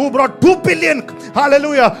Cerullo who brought 2 billion,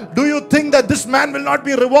 hallelujah. Do you think that this man will not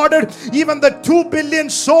be rewarded? Even the 2 billion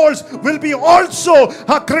souls will be also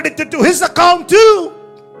credited to his account too.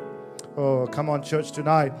 Oh, come on, church,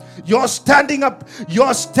 tonight. You're standing up.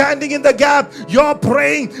 You're standing in the gap. You're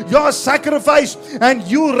praying. You're sacrifice. And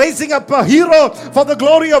you raising up a hero for the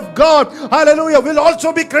glory of God. Hallelujah. Will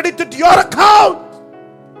also be credited to your account.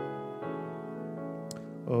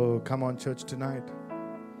 Oh, come on, church, tonight.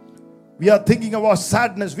 We are thinking about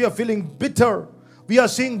sadness. We are feeling bitter. We are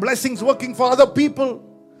seeing blessings working for other people.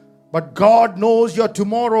 But God knows your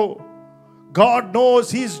tomorrow. God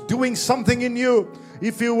knows He's doing something in you.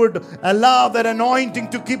 If you would allow that anointing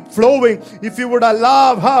to keep flowing, if you would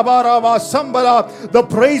allow the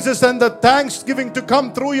praises and the thanksgiving to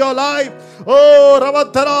come through your life. Oh,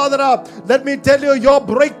 let me tell you, your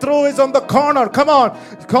breakthrough is on the corner. Come on.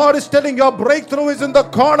 God is telling your breakthrough is in the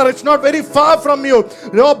corner. It's not very far from you.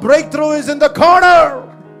 Your breakthrough is in the corner.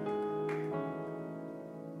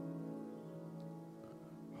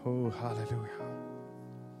 Oh, hallelujah.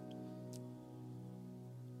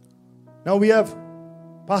 Now we have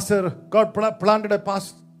God planted a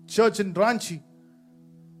church in Ranchi.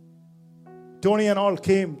 Tony and all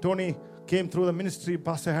came. Tony came through the ministry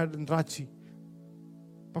Pastor had in Ranchi.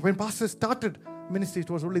 But when Pastor started ministry, it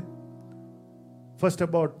was only first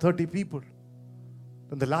about 30 people.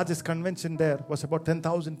 Then the largest convention there was about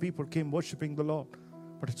 10,000 people came worshiping the Lord.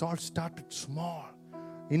 But it's all started small.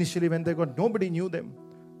 Initially when they got, nobody knew them.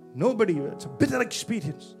 Nobody. It's a bitter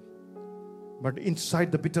experience. But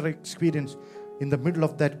inside the bitter experience, in the middle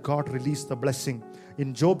of that, God released the blessing.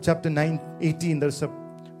 In Job chapter 9:18, there's an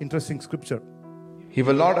interesting scripture. He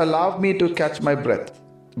will not allow me to catch my breath,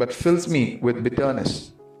 but fills me with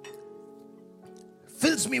bitterness.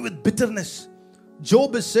 Fills me with bitterness.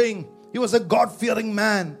 Job is saying he was a God-fearing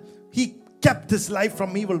man. He kept his life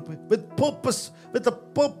from evil with purpose, with a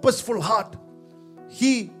purposeful heart.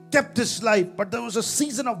 He kept his life, but there was a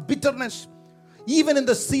season of bitterness. Even in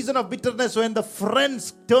the season of bitterness, when the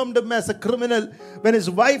friends termed him as a criminal, when his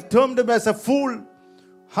wife termed him as a fool,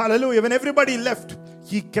 hallelujah, when everybody left,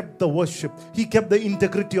 he kept the worship. He kept the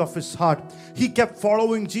integrity of his heart. He kept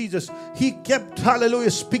following Jesus. He kept, hallelujah,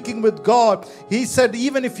 speaking with God. He said,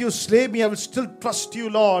 even if you slay me, I will still trust you,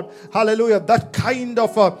 Lord. Hallelujah. That kind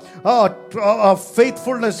of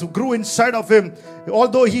faithfulness grew inside of him.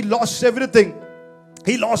 Although he lost everything.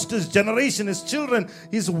 He lost his generation, his children,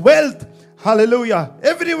 his wealth. Hallelujah.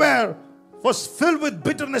 Everywhere was filled with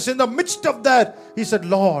bitterness. In the midst of that, he said,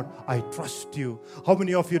 Lord, I trust you. How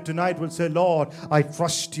many of you tonight will say, Lord, I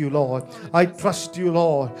trust you, Lord. I trust you,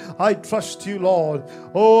 Lord. I trust you, Lord.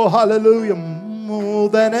 Oh, hallelujah. More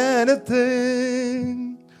than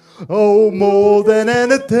anything. Oh, more than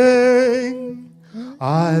anything.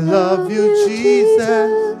 I love you,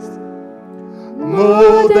 Jesus.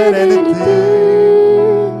 More than anything.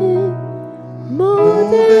 More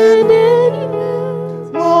than anything.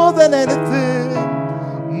 More than anything.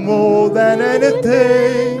 More than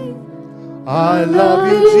anything. I love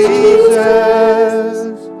you,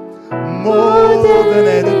 Jesus. More than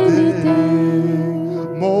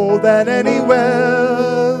anything. More than any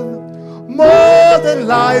wealth. More than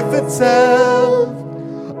life itself.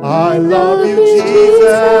 I love you,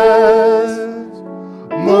 Jesus.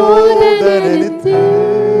 More than anything.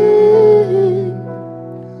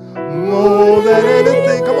 More than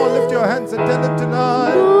anything. Come on, lift your hands and tell Him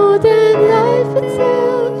tonight. More than life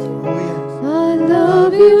itself. Oh, yes. I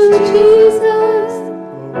love you, Jesus.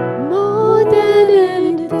 More than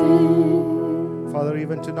anything. Father,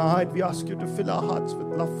 even tonight we ask you to fill our hearts with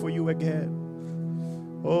love for you again.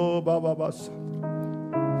 Oh, Baba Bas.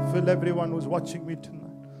 Fill everyone who's watching me tonight.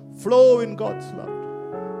 Flow in God's love.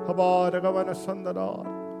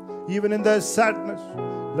 Even in their sadness,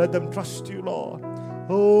 let them trust you, Lord.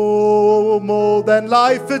 Oh, more than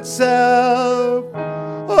life itself.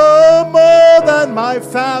 Oh, more than my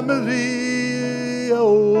family.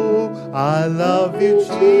 Oh, I love you,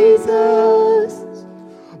 Jesus.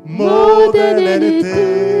 More than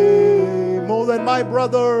anything. More than my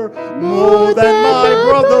brother. More than my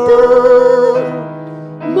brother.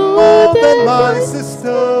 More than my sister.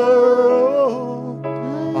 Oh,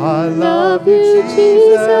 I love you,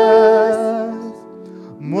 Jesus.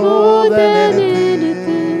 More than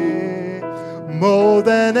anything. More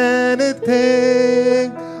than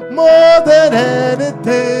anything. More than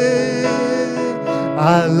anything.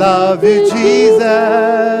 I love you,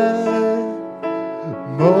 Jesus.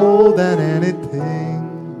 More than anything.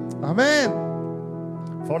 Amen.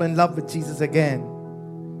 Fall in love with Jesus again.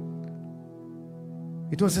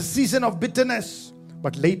 It was a season of bitterness,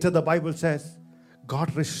 but later the Bible says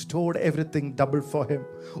God restored everything double for him.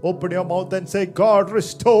 Open your mouth and say, God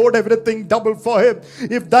restored everything double for him.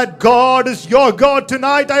 If that God is your God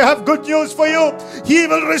tonight, I have good news for you. He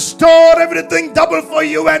will restore everything double for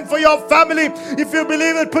you and for your family. If you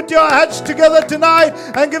believe it, put your hands together tonight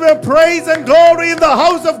and give him praise and glory in the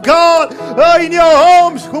house of God, in your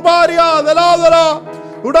homes.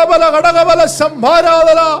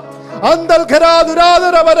 Andal kara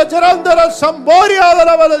duradara vara jarandara samboria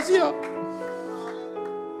dara valasia.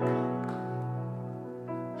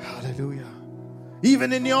 Hallelujah.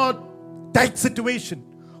 Even in your tight situation,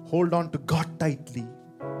 hold on to God tightly.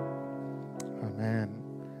 Amen.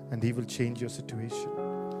 And He will change your situation.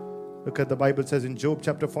 Look at the Bible says in Job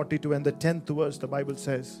chapter 42 and the 10th verse, the Bible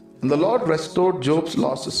says, And the Lord restored Job's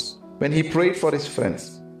losses when he prayed for his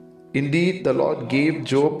friends. Indeed, the Lord gave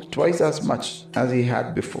Job twice as much as he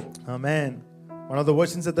had before. Amen. One of the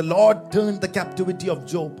versions said, the Lord turned the captivity of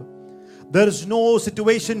Job. There is no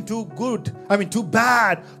situation too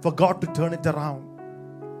bad for God to turn it around.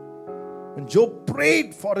 When Job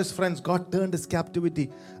prayed for his friends, God turned his captivity.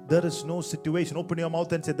 There is no situation. Open your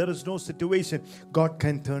mouth and say, there is no situation. God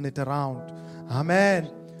can turn it around. Amen.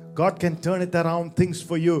 God can turn it around things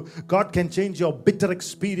for you. God can change your bitter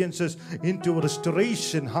experiences into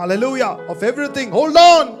restoration. Hallelujah. Of everything. Hold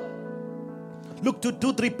on. Look to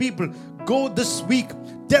 2-3 people. Go this week.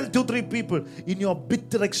 Tell 2-3 people in your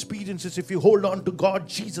bitter experiences, if you hold on to God,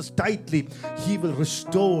 Jesus tightly, He will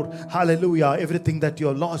restore, hallelujah, everything that you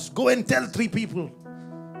lost. Go and tell 3 people.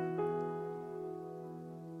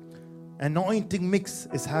 Anointing mix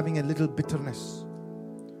is having a little bitterness.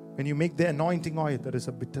 When you make the anointing oil, there is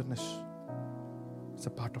a bitterness. It's a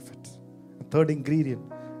part of it. The third ingredient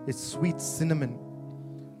is sweet cinnamon.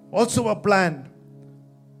 Also a plant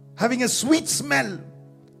having a sweet smell.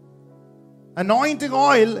 Anointing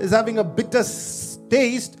oil is having a bitter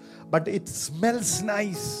taste, but it smells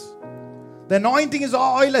nice. The anointing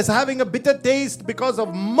oil is having a bitter taste because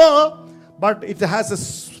of myrrh, but it has a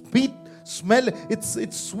sweet smell. It's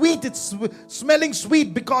sweet. It's smelling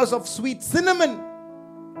sweet because of sweet cinnamon.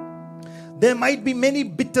 There might be many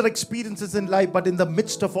bitter experiences in life, but in the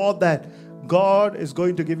midst of all that, God is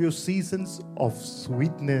going to give you seasons of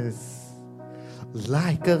sweetness.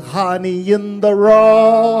 Like a honey in the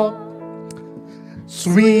rock.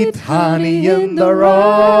 Sweet honey in the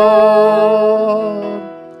rock,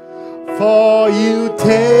 for you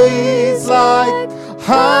taste like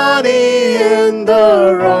honey in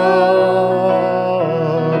the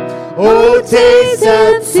rock. Oh, taste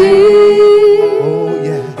and see, oh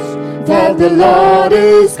yes, that the Lord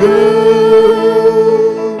is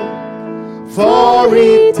good, for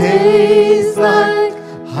He tastes like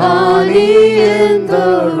honey in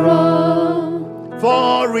the rock,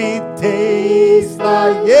 for He tastes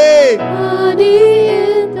like honey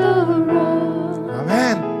in the rock.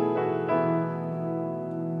 Amen.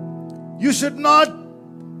 You should not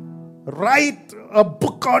write a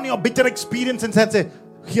book on your bitter experience and say,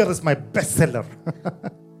 here is my bestseller.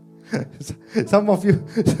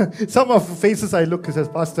 Some of faces I look and says,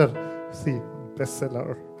 Pastor, see,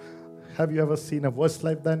 bestseller. Have you ever seen a worse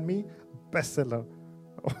life than me? Bestseller.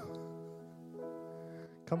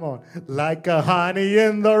 Come on. Like a honey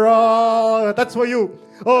in the rock. That's for you.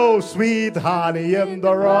 Oh, sweet honey in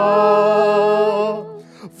the rock.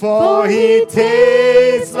 For He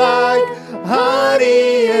tastes like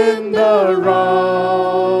honey in the rock.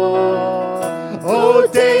 Oh,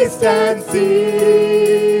 taste and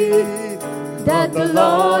see that the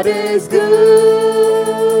Lord is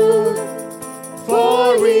good.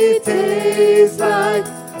 For He tastes like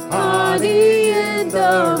honey in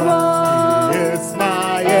the rock. He is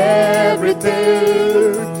my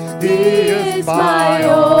everything. He is my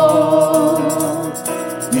all.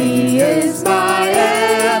 He is my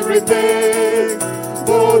everything,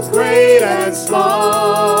 both great and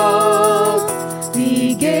small.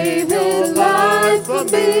 He gave His life for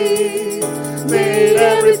me, made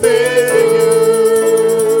everything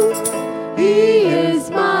new. He is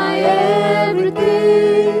my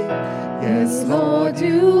everything. Yes, Lord,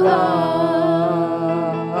 you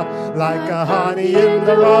are. Like a honey in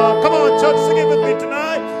the rock. Come on, church, sing it with me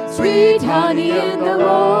tonight. Sweet honey in the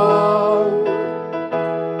rock.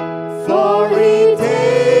 For He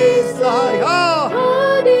tastes like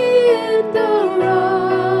honey in the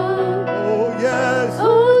rock. Oh yes.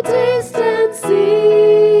 Oh, taste and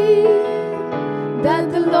see that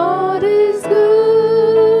the Lord is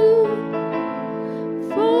good.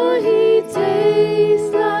 For He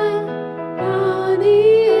tastes like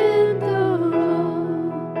honey in the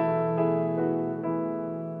rock.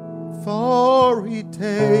 For He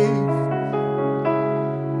tastes.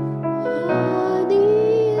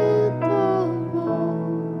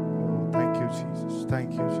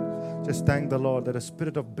 Just thank the Lord that a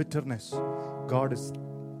spirit of bitterness, God is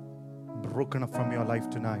broken up from your life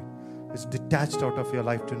tonight. Is detached out of your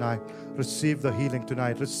life tonight. Receive the healing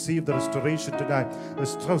tonight. Receive the restoration tonight. A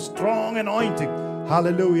strong anointing.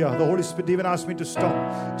 Hallelujah. The Holy Spirit even asked me to stop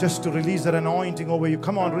just to release that anointing over you.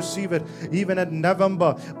 Come on, receive it. Even at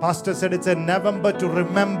November, Pastor said it's a November to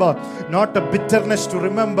remember, not a bitterness to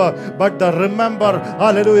remember, but the remember,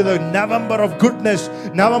 hallelujah, the November of goodness,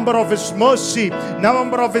 November of His mercy,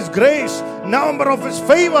 November of His grace, November of His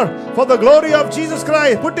favor for the glory of Jesus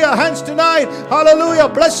Christ. Put your hands tonight. Hallelujah.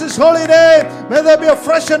 Bless His holy name. May there be a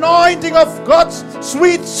fresh anointing of God's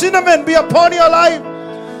sweet cinnamon be upon your life.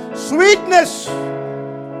 Sweetness.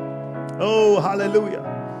 Oh, hallelujah.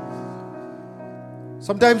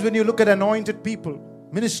 Sometimes when you look at anointed people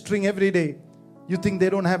ministering every day, you think they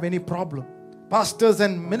don't have any problem. Pastors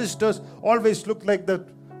and ministers always look like the,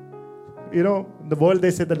 in the world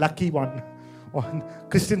they say the lucky one. Or in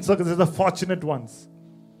Christian circles, they're the fortunate ones.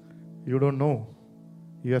 You don't know.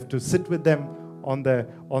 You have to sit with them on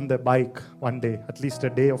the bike one day, at least a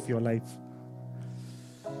day of your life.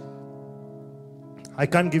 I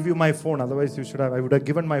can't give you my phone, otherwise I would have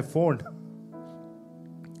given my phone.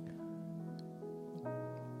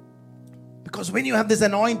 Because when you have this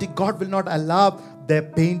anointing, God will not allow their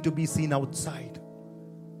pain to be seen outside.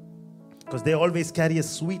 Because they always carry a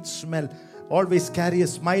sweet smell, always carry a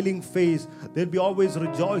smiling face. They'll be always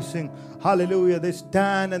rejoicing. Hallelujah. They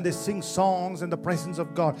stand and they sing songs in the presence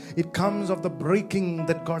of God. It comes of the breaking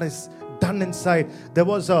that God has done inside. There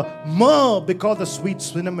was a myrrh because the sweet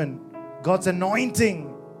cinnamon. God's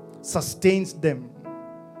anointing sustains them.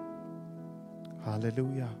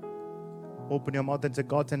 Hallelujah. Open your mouth and say,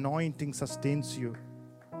 God's anointing sustains you.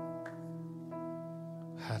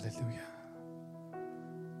 Hallelujah.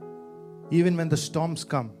 Even when the storms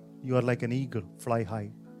come, you are like an eagle, fly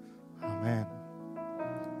high. Amen.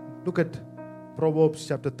 Look at Proverbs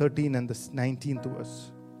chapter 13 and the 19th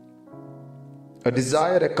verse. A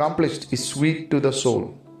desire accomplished is sweet to the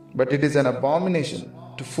soul, but it is an abomination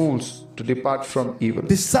to fools to depart from evil.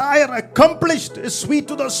 Desire accomplished is sweet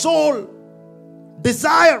to the soul.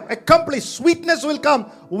 Desire accomplished. Sweetness will come.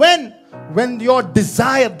 When your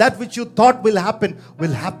desire, that which you thought will happen,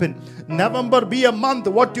 will happen. November be a month.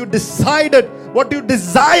 What you decided, what you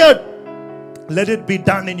desired, let it be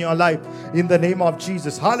done in your life. In the name of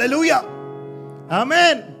Jesus. Hallelujah.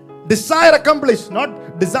 Amen. Desire accomplished.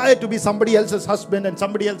 Not desire to be somebody else's husband and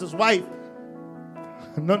somebody else's wife.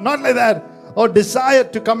 Not like that. Or desire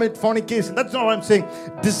to commit fornication. That's not what I'm saying.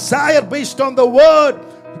 Desire based on the word.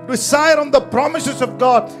 Desire on the promises of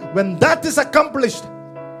God. When that is accomplished,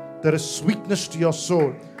 there is sweetness to your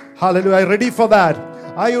soul. Hallelujah. Are you ready for that?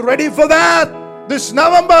 Are you ready for that? This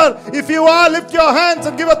November, if you are, lift your hands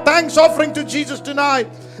and give a thanks offering to Jesus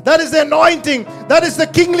tonight. That is the anointing. That is the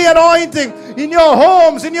kingly anointing. In your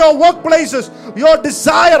homes, in your workplaces, your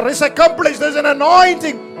desire is accomplished. There's an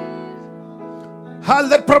anointing.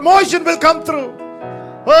 That promotion will come through.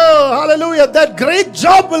 Oh, hallelujah. That great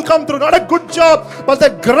job will come through. Not a good job, but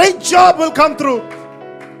that great job will come through.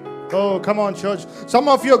 Oh, come on, church. Some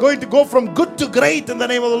of you are going to go from good to great in the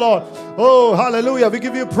name of the Lord. Oh, hallelujah. We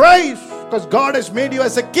give you praise because God has made you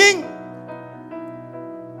as a king.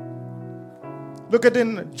 Look at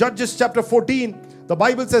in Judges chapter 14. The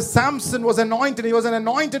Bible says Samson was anointed. He was an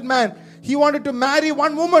anointed man. He wanted to marry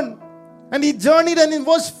one woman. And he journeyed, and in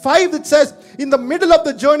verse 5 it says, in the middle of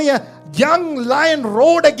the journey, a young lion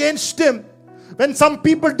roared against him. When some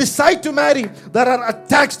people decide to marry, there are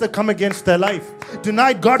attacks that come against their life.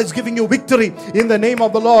 Tonight, God is giving you victory in the name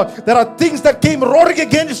of the Lord. There are things that came roaring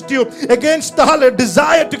against you, against the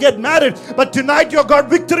desire to get married. But tonight, you got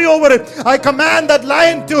victory over it. I command that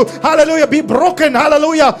lion to, hallelujah, be broken,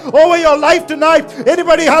 hallelujah, over your life tonight.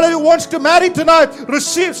 Anybody, hallelujah, wants to marry tonight,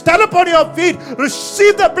 receive, stand up on your feet,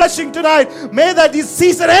 receive the blessing tonight. May that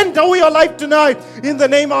season end over your life tonight in the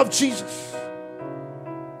name of Jesus.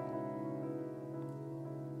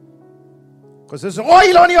 Because there's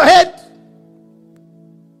oil on your head.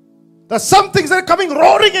 There's some things that are coming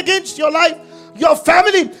roaring against your life. Your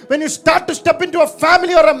family, when you start to step into a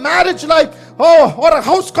family or a marriage life, or a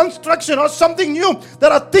house construction or something new,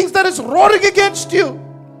 there are things that is roaring against you.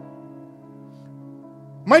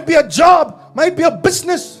 Might be a job, might be a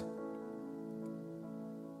business,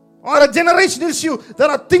 or a generation issue. There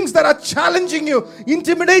are things that are challenging you,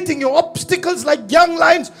 intimidating you, obstacles like young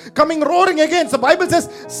lions coming roaring against. The Bible says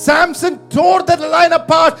Samson tore that lion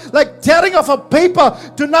apart like tearing off a paper.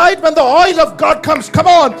 Tonight when the oil of God comes, come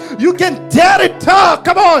on, you can tear it out.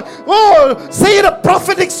 Come on. Oh, say it a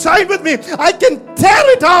prophetic sign with me. I can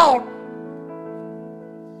tear it out.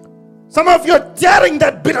 Some of you are tearing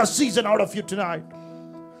that bitter season out of you tonight.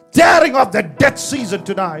 Tearing off that death season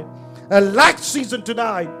tonight. A lack season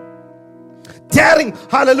tonight. Tearing,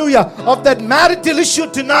 hallelujah, of that marital issue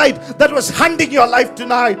tonight that was hunting your life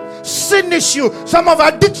tonight. Sin issue, some of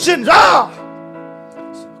addictions.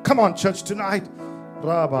 Come on, church, tonight.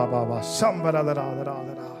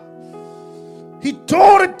 He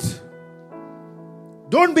tore it.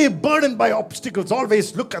 Don't be burdened by obstacles.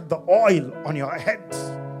 Always look at the oil on your head.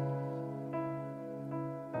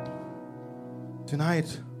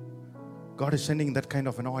 Tonight, God is sending that kind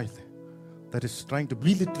of an oil that is trying to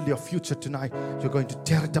belittle your future tonight. You're going to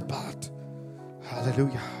tear it apart.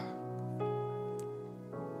 Hallelujah.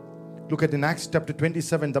 Look at in Acts chapter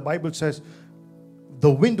 27, the Bible says, the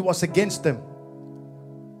wind was against them,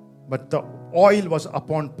 but the oil was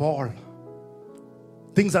upon Paul.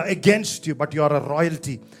 Things are against you, but you are a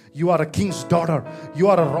royalty. You are a king's daughter. You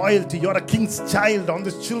are a royalty. You are a king's child. On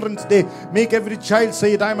this Children's Day, make every child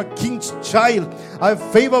say it. I am a king's child. I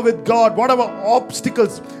have favor with God. Whatever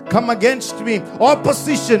obstacles come against me,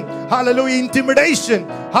 opposition, hallelujah, intimidation,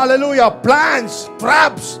 hallelujah, plans,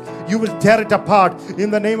 traps, you will tear it apart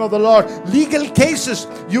in the name of the Lord. Legal cases,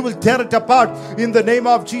 you will tear it apart in the name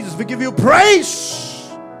of Jesus. We give you praise.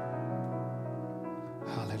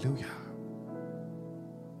 Hallelujah.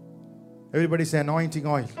 Everybody say anointing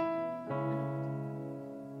oil.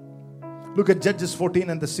 Look at Judges 14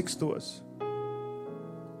 and the 6th verse.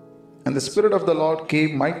 And the Spirit of the Lord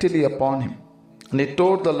came mightily upon him, and he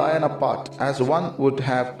tore the lion apart, as one would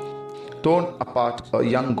have torn apart a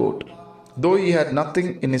young goat, though he had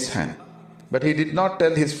nothing in his hand. But he did not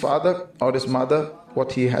tell his father or his mother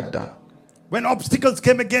what he had done. When obstacles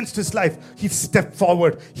came against his life, he stepped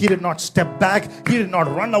forward. He did not step back. He did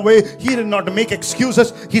not run away. He did not make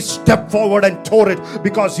excuses. He stepped forward and tore it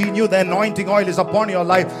because he knew the anointing oil is upon your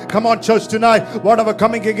life. Come on, church, tonight. Whatever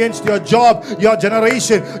coming against your job, your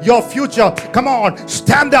generation, your future, come on,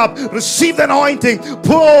 stand up. Receive the anointing.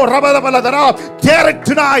 Tear it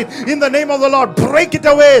tonight in the name of the Lord. Break it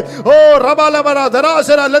away. Oh,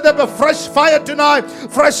 let there be fresh fire tonight.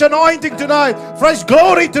 Fresh anointing tonight. Fresh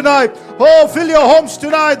glory tonight. Oh, fill your homes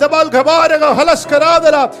tonight.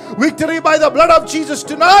 Victory by the blood of Jesus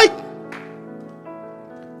tonight.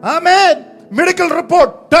 Amen. Medical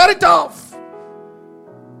report, tear it off.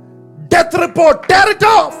 Death report, tear it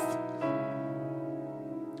off.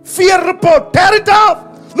 Fear report, tear it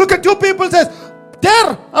off. Look at two people, says,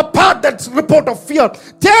 tear apart that report of fear.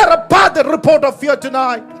 Tear apart the report of fear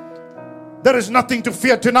tonight. There is nothing to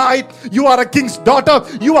fear tonight. You are a king's daughter.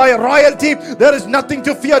 You are a royalty. There is nothing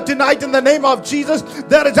to fear tonight in the name of Jesus.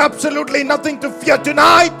 There is absolutely nothing to fear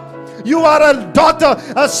tonight. You are a daughter,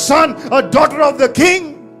 a son, a daughter of the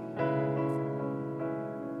king.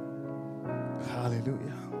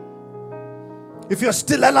 Hallelujah. If you're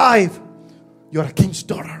still alive, you're a king's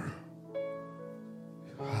daughter.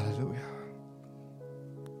 Hallelujah.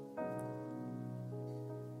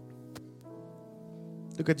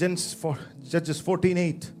 Look at Judges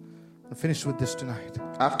 14:8. I'll finish with this tonight.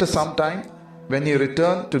 After some time, when he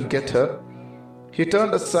returned to get her, he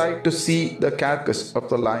turned aside to see the carcass of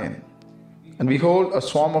the lion. And behold, a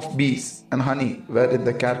swarm of bees and honey were in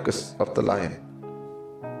the carcass of the lion.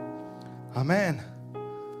 Amen.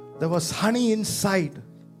 There was honey inside.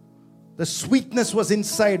 The sweetness was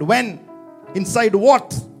inside. When? Inside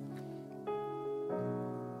what?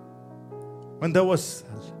 When there was,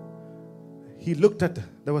 he looked at,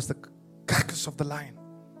 there was the carcass of the lion.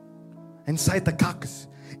 Inside the carcass,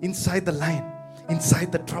 inside the lion,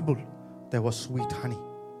 inside the trouble, there was sweet honey.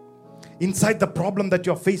 Inside the problem that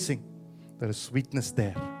you're facing, there is sweetness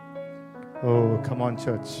there. Oh, come on,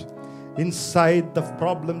 church. Inside the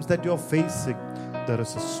problems that you're facing, there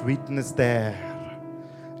is a sweetness there.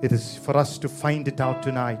 It is for us to find it out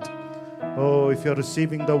tonight. Oh, if you're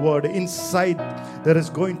receiving the word, inside there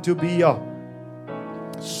is going to be a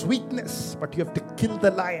sweetness, but you have to kill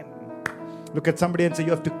the lion. Look at somebody and say, you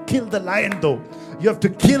have to kill the lion though. You have to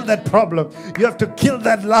kill that problem. You have to kill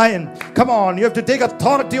that lion. Come on, you have to take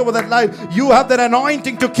authority over that lion. You have that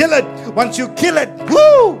anointing to kill it. Once you kill it,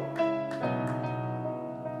 woo!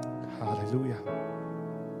 Hallelujah.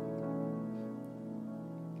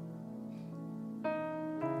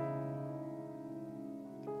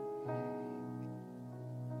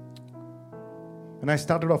 When I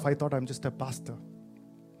started off, I thought I'm just a pastor.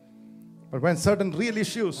 But when certain real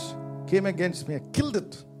issues came against me, I killed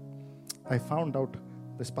it. I found out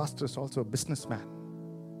this pastor is also a businessman.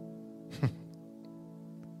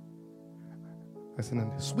 There's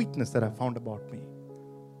a sweetness that I found about me.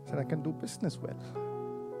 I said, I can do business well.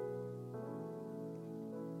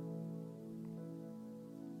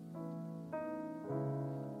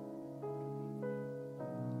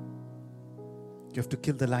 You have to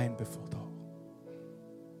kill the lion before, though.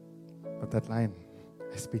 But that lion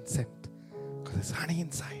has been sent because there's honey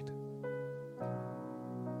inside.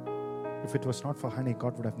 If it was not for honey,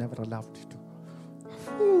 God would have never allowed you to.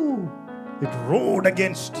 Whew, it roared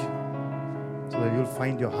against you so that you'll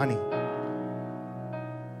find your honey.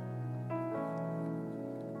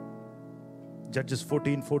 Judges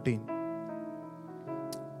 14:14.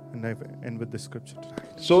 And I end with this scripture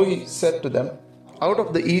tonight. So he said to them, out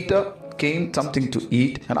of the eater came something to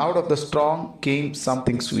eat, and out of the strong came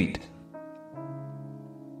something sweet.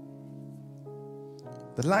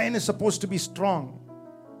 The lion is supposed to be strong.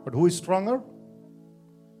 But who is stronger?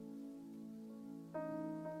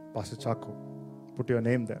 Pastor Chaco. Put your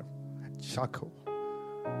name there. Chaco.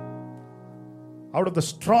 Out of the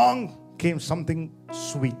strong came something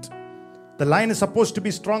sweet. The lion is supposed to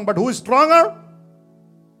be strong, but who is stronger?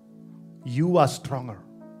 You are stronger.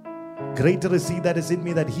 Greater is he that is in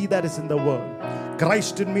me than he that is in the world.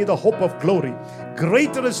 Christ in me, the hope of glory.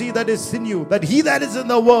 Greater is he that is in you than he that is in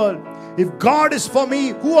the world. If God is for me,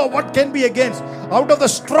 who or what can be against? Out of the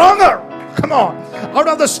stronger, come on, out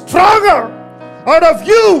of the stronger, out of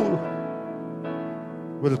you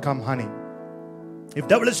will come honey. If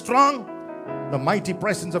devil is strong, the mighty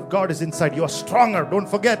presence of God is inside. You are stronger. Don't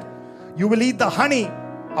forget, you will eat the honey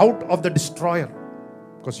out of the destroyer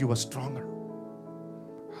because you are stronger.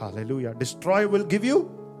 Hallelujah. Destroyer will give you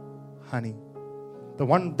honey. The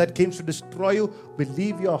one that came to destroy you will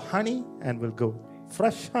leave your honey and will go.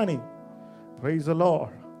 Fresh honey. Praise the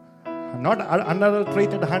Lord. Not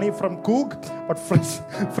unadulterated honey from Coog, but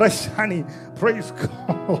fresh honey. Praise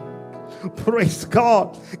God. Praise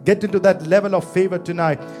God. Get into that level of favor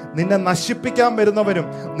tonight. നിന്നെ നശിപ്പിക്കാൻ വരുന്നവരും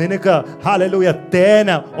നിനക്ക് hallelujah തേൻ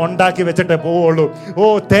ഉണ്ടാക്കി വെച്ചിട്ടേ പോവുള്ളൂ. ഓ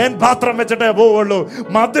തേൻ പാത്രം വെച്ചിട്ടേ പോവുള്ളൂ.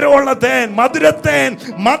 മധുരമുള്ള തേൻ,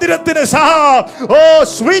 മധുരത്തിന് oh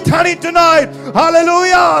sweet honey tonight.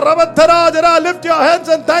 Hallelujah. Rabatarajara, lift your hands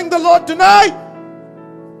and thank the Lord tonight.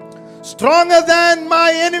 Stronger than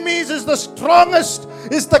my enemies is the strongest,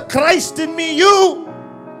 is the Christ in me. You,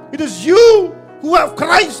 it is you who have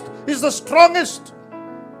Christ is the strongest.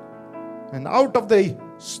 And out of the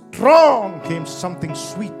strong came something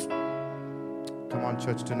sweet. Come on,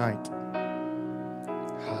 church, tonight.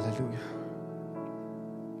 Hallelujah.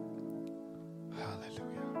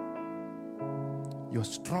 Hallelujah.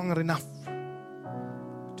 You're stronger enough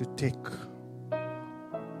to take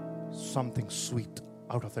something sweet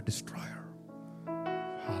out of the destroyer.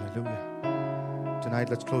 Hallelujah. Tonight,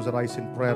 let's close our eyes in prayer.